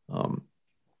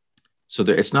 So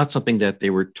it's not something that they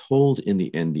were told in the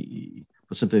NDE,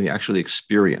 but something they actually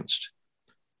experienced.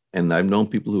 And I've known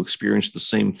people who experienced the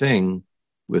same thing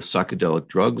with psychedelic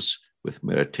drugs, with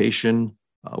meditation,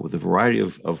 with a variety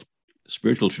of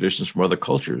spiritual traditions from other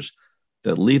cultures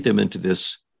that lead them into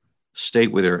this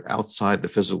state where they're outside the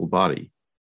physical body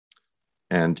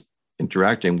and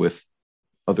interacting with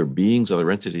other beings,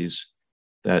 other entities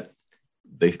that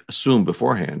they assume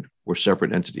beforehand were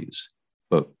separate entities,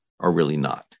 but are really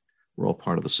not. We're all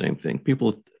part of the same thing.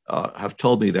 People have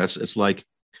told me that it's like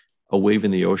a wave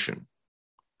in the ocean.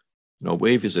 You know, a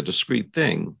wave is a discrete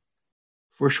thing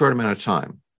for a short amount of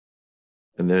time,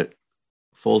 and then it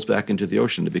falls back into the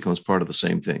ocean. It becomes part of the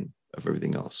same thing of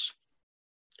everything else.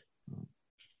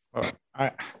 Well,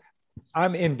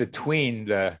 I'm in between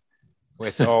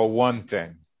it's all one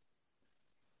thing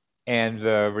and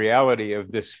the reality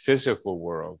of this physical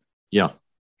world. Yeah.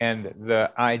 And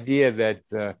the idea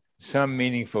that some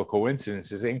meaningful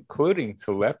coincidences, including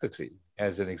telepathy,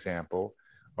 as an example,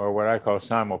 or what I call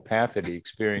simulpathity,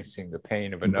 experiencing the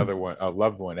pain of another one, a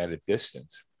loved one at a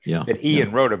distance, that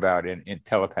Ian wrote about in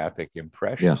Telepathic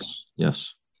Impressions.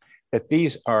 Yes. That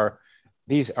these are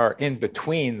in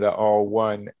between the all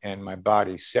one and my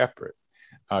body separate,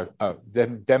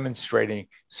 them demonstrating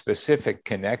specific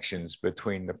connections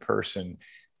between the person,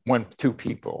 two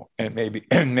people, and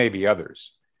maybe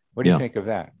others. What do you think of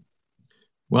that?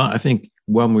 Well, I think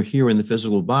when we're here in the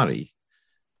physical body,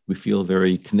 we feel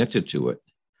very connected to it.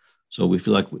 So we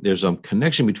feel like there's a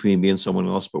connection between me and someone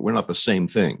else, but we're not the same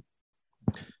thing.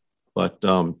 But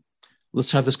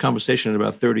let's have this conversation in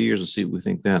about 30 years and see what we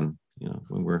think then,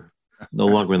 when we're no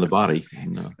longer in the body.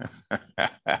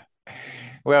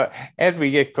 Well, as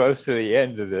we get close to the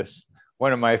end of this,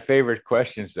 one of my favorite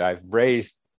questions that I've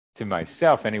raised to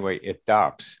myself, anyway, at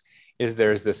DOPS, is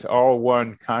there's this all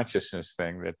one consciousness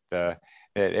thing that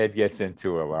Ed gets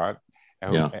into a lot.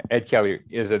 Ed Kelly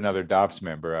is another DOPS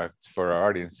member, for our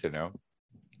audience to know.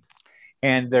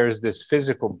 And there's this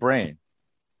physical brain,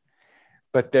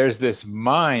 but there's this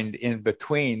mind in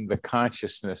between the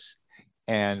consciousness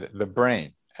and the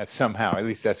brain. Somehow, at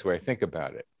least that's the way I think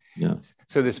about it. Yeah.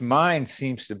 So this mind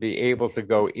seems to be able to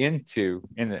go into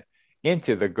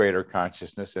the greater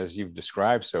consciousness, as you've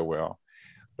described so well,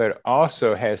 but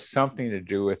also has something to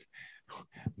do with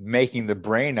making the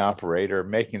brain operate or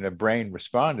making the brain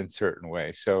respond in certain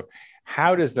ways. So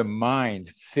how does the mind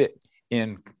fit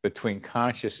in between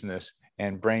consciousness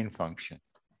and brain function?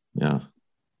 Yeah.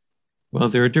 Well,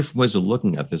 there are different ways of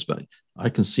looking at this, but I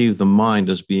conceive the mind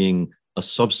as being a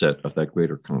subset of that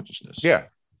greater consciousness. Yeah.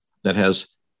 That has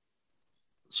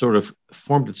sort of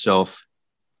formed itself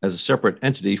as a separate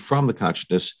entity from the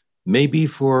consciousness, maybe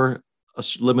for a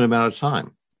limited amount of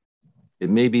time. It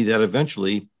may be that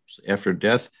eventually, after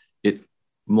death, it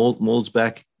melts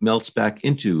back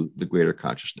into the greater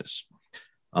consciousness.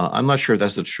 I'm not sure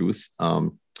that's the truth.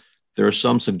 There are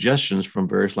some suggestions from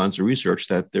various lines of research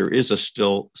that there is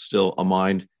still a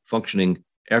mind functioning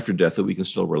after death that we can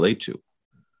still relate to.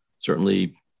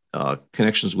 Certainly,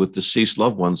 connections with deceased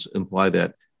loved ones imply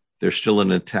that there's still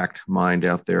an intact mind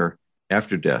out there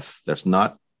after death that's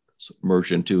not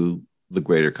merged into the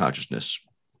greater consciousness.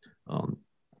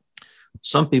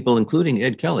 Some people, including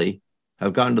Ed Kelly,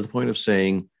 have gotten to the point of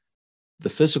saying the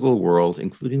physical world,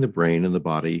 including the brain and the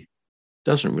body,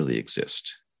 doesn't really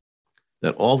exist.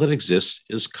 That all that exists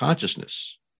is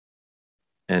consciousness.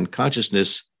 And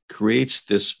consciousness creates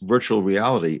this virtual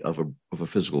reality of a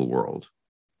physical world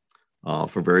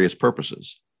for various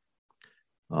purposes.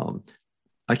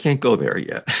 I can't go there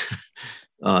yet.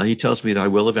 He tells me that I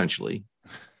will eventually.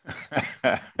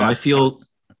 I feel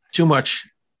too much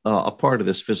a part of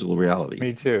this physical reality.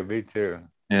 Me too.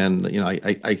 And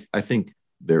I think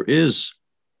there is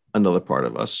another part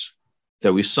of us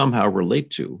that we somehow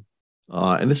relate to.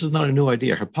 And this is not a new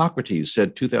idea. Hippocrates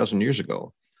said 2,000 years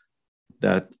ago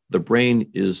that the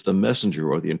brain is the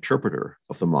messenger or the interpreter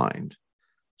of the mind.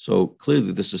 So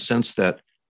clearly, there's a sense that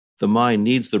the mind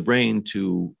needs the brain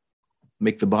to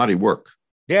make the body work.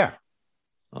 Yeah.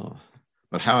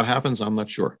 But how it happens, I'm not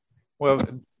sure. Well,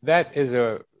 that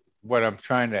is what I'm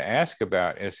trying to ask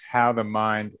about, is how the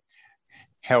mind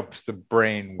helps the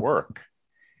brain work.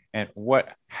 And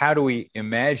how do we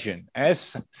imagine,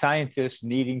 as scientists,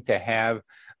 needing to have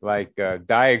like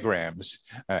diagrams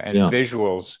and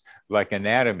visuals like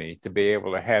anatomy to be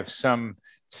able to have some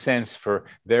sense for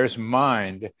there's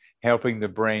mind helping the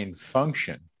brain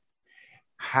function.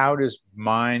 How does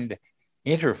mind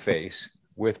interface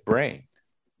with brain?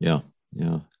 Yeah.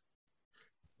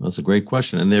 That's a great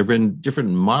question. And there have been different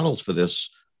models for this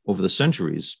over the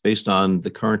centuries based on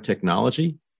the current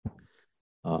technology.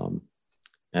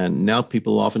 And now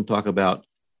people often talk about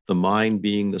the mind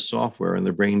being the software and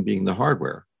the brain being the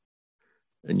hardware.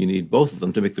 And you need both of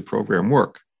them to make the program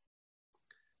work.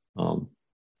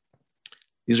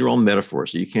 These are all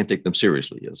metaphors, so you can't take them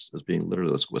seriously as being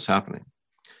literally what's happening.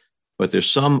 But there's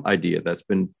some idea that's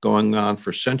been going on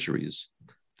for centuries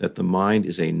that the mind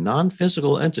is a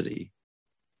non-physical entity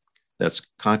that's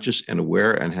conscious and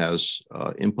aware and has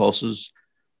impulses.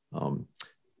 And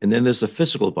then there's the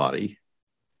physical body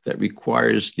that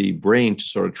requires the brain to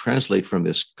sort of translate from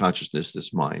this consciousness,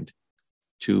 this mind,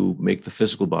 to make the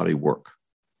physical body work.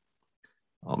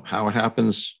 How it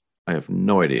happens, I have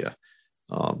no idea.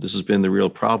 This has been the real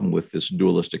problem with this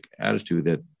dualistic attitude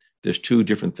that there's two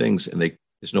different things and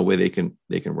there's no way they can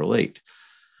relate.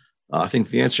 I think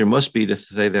the answer must be to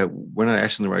say that we're not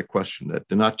asking the right question, that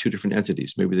they're not two different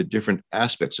entities. Maybe they're different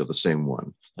aspects of the same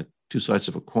one, like two sides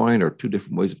of a coin or two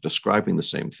different ways of describing the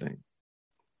same thing.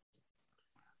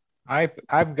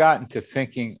 I've gotten to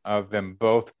thinking of them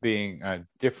both being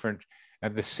different,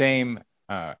 the same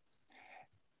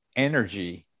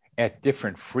energy at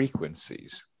different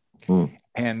frequencies.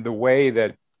 And the way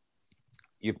that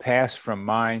you pass from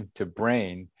mind to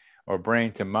brain or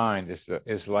brain to mind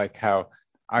is like how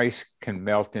ice can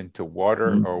melt into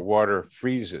water or water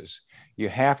freezes. You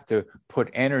have to put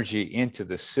energy into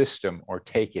the system or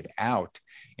take it out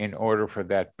in order for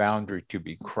that boundary to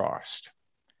be crossed.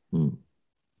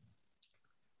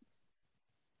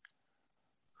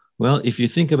 Well, if you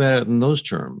think about it in those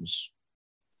terms,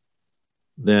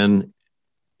 then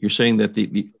you're saying that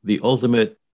the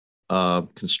ultimate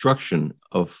construction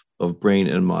of brain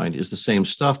and mind is the same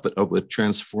stuff, but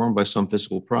transformed by some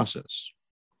physical process.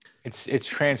 It's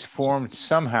transformed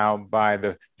somehow by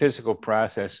the physical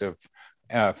process of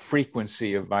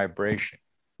frequency of vibration.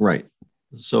 Right.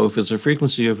 So if it's a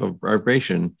frequency of a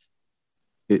vibration,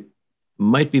 it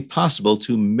might be possible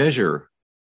to measure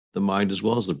the mind as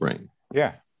well as the brain.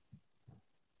 Yeah.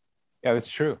 Yeah,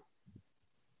 that's true.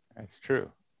 That's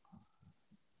true.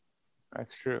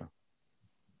 That's true.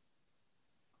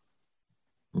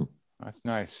 That's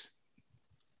nice.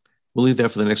 We'll leave that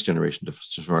for the next generation to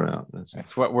sort out.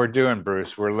 That's what we're doing,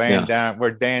 Bruce. We're laying down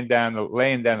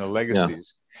the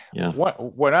legacies. Yeah.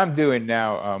 What I'm doing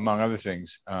now, among other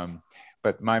things,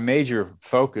 but my major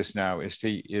focus now is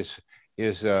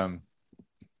the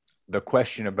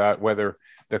question about whether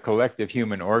the collective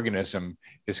human organism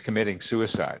is committing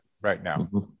suicide right now.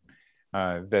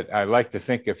 That I like to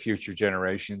think of future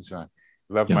generations. I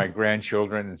love my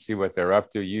grandchildren and see what they're up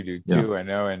to. You do too, I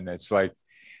know. And it's like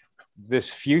this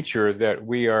future that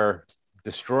we are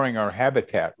destroying our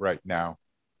habitat right now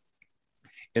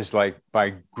is like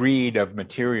by greed of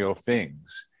material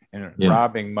things and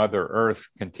robbing Mother Earth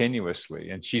continuously.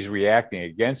 And she's reacting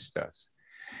against us.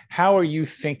 How are you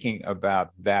thinking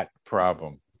about that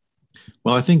problem?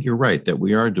 Well, I think you're right that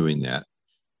we are doing that.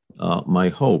 My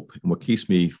hope and what keeps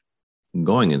me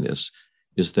going in this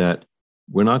is that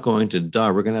we're not going to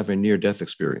die. We're going to have a near-death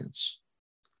experience.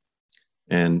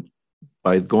 And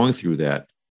by going through that,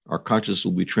 our consciousness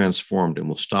will be transformed and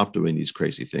we'll stop doing these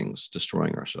crazy things,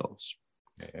 destroying ourselves.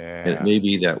 And it may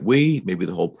be that maybe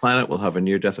the whole planet will have a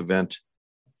near-death event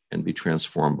and be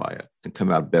transformed by it and come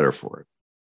out better for it.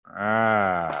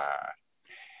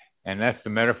 And that's the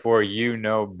metaphor you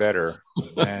know better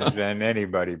than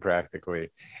anybody practically.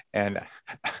 And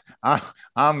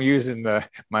I'm using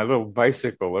my little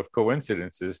bicycle of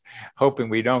coincidences, hoping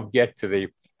we don't get to the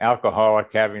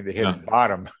alcoholic having to hit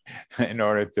bottom in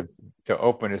order to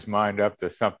open his mind up to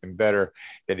something better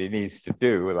that he needs to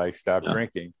do, like stop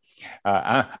drinking.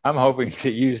 I'm hoping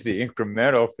to use the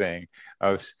incremental thing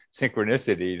of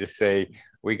synchronicity to say,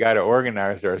 we got to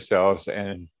organize ourselves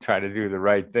and try to do the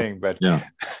right thing. But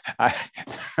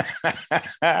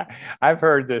I've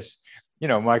heard this,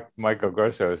 Michael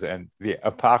Grosso's and the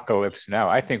Apocalypse Now.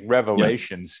 I think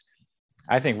Revelations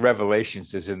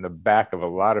is in the back of a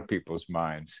lot of people's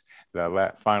minds,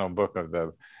 the final book of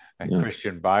the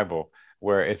Christian Bible,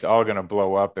 where it's all going to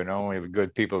blow up and only the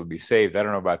good people will be saved. I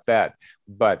don't know about that,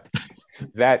 but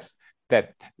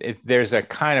there's a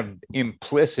kind of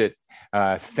implicit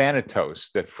thanatos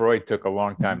that Freud took a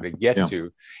long time to get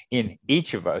to in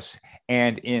each of us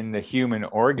and in the human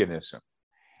organism.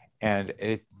 And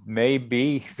it may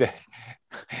be that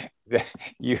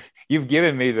you've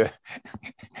given me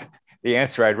the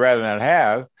answer I'd rather not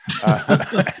have,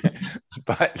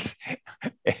 but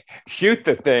shoot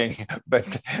the thing, but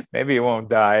maybe it won't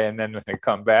die and then it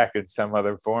come back in some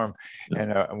other form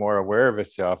and more aware of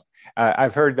itself.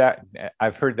 I've heard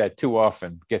that too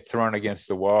often, get thrown against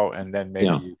the wall and then maybe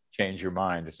you change your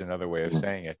mind. It's another way of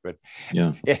saying it, but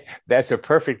that's a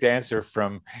perfect answer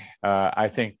from, I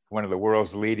think, one of the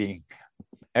world's leading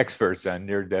experts on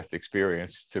near-death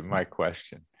experience to my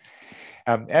question.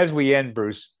 As we end,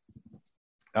 Bruce,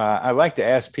 I like to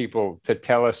ask people to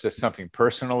tell us something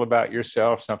personal about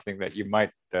yourself, something that you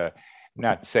might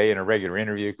not say in a regular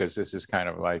interview, because this is kind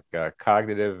of like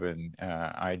cognitive and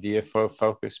idea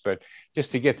focus, but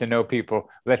just to get to know people,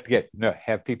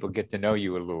 have people get to know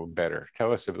you a little better.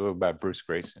 Tell us a little about Bruce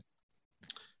Greyson.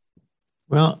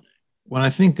 Well, when I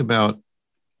think about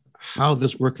how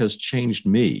this work has changed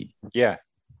me, yeah,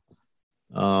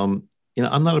 I'm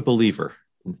not a believer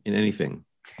in anything.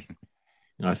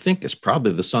 I think it's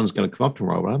probably the sun's going to come up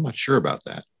tomorrow, but I'm not sure about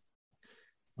that.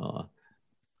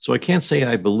 So I can't say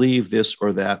I believe this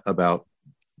or that about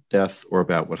death or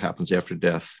about what happens after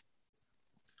death.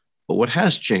 But what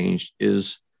has changed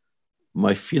is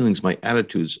my feelings, my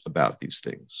attitudes about these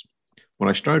things. When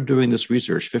I started doing this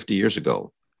research 50 years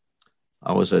ago,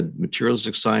 I was a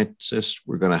materialistic scientist.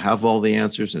 We're going to have all the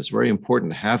answers, and it's very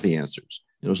important to have the answers.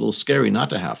 It was a little scary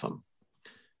not to have them.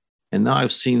 And now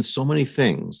I've seen so many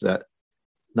things that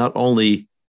not only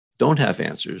don't have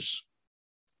answers,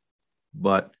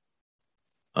 but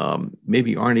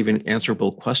maybe aren't even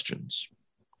answerable questions,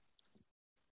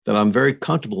 that I'm very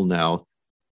comfortable now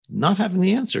not having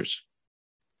the answers.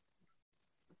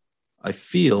 I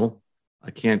feel,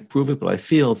 I can't prove it, but I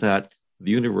feel that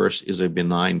the universe is a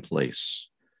benign place,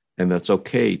 and that's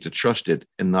okay to trust it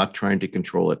and not trying to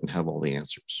control it and have all the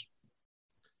answers.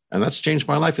 And that's changed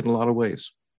my life in a lot of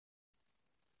ways.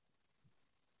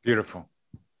 Beautiful.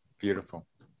 Beautiful.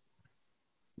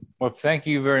 Well, thank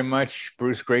you very much,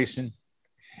 Bruce Greyson.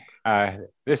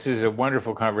 This is a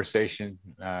wonderful conversation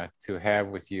to have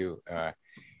with you.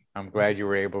 I'm glad you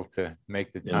were able to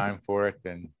make the time for it,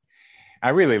 and I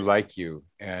really like you,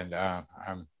 and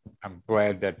I'm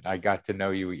glad that I got to know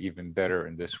you even better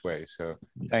in this way. So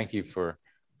thank you for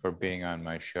being on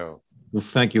my show. Well,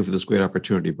 thank you for this great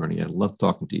opportunity, Bernie. I love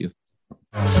talking to you.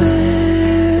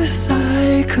 This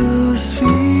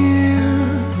psychosphere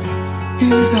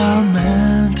is our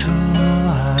mental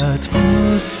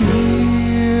atmosphere,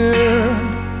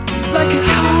 like a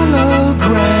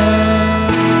hologram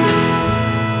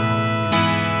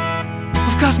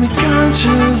of cosmic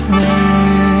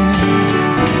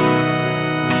consciousness.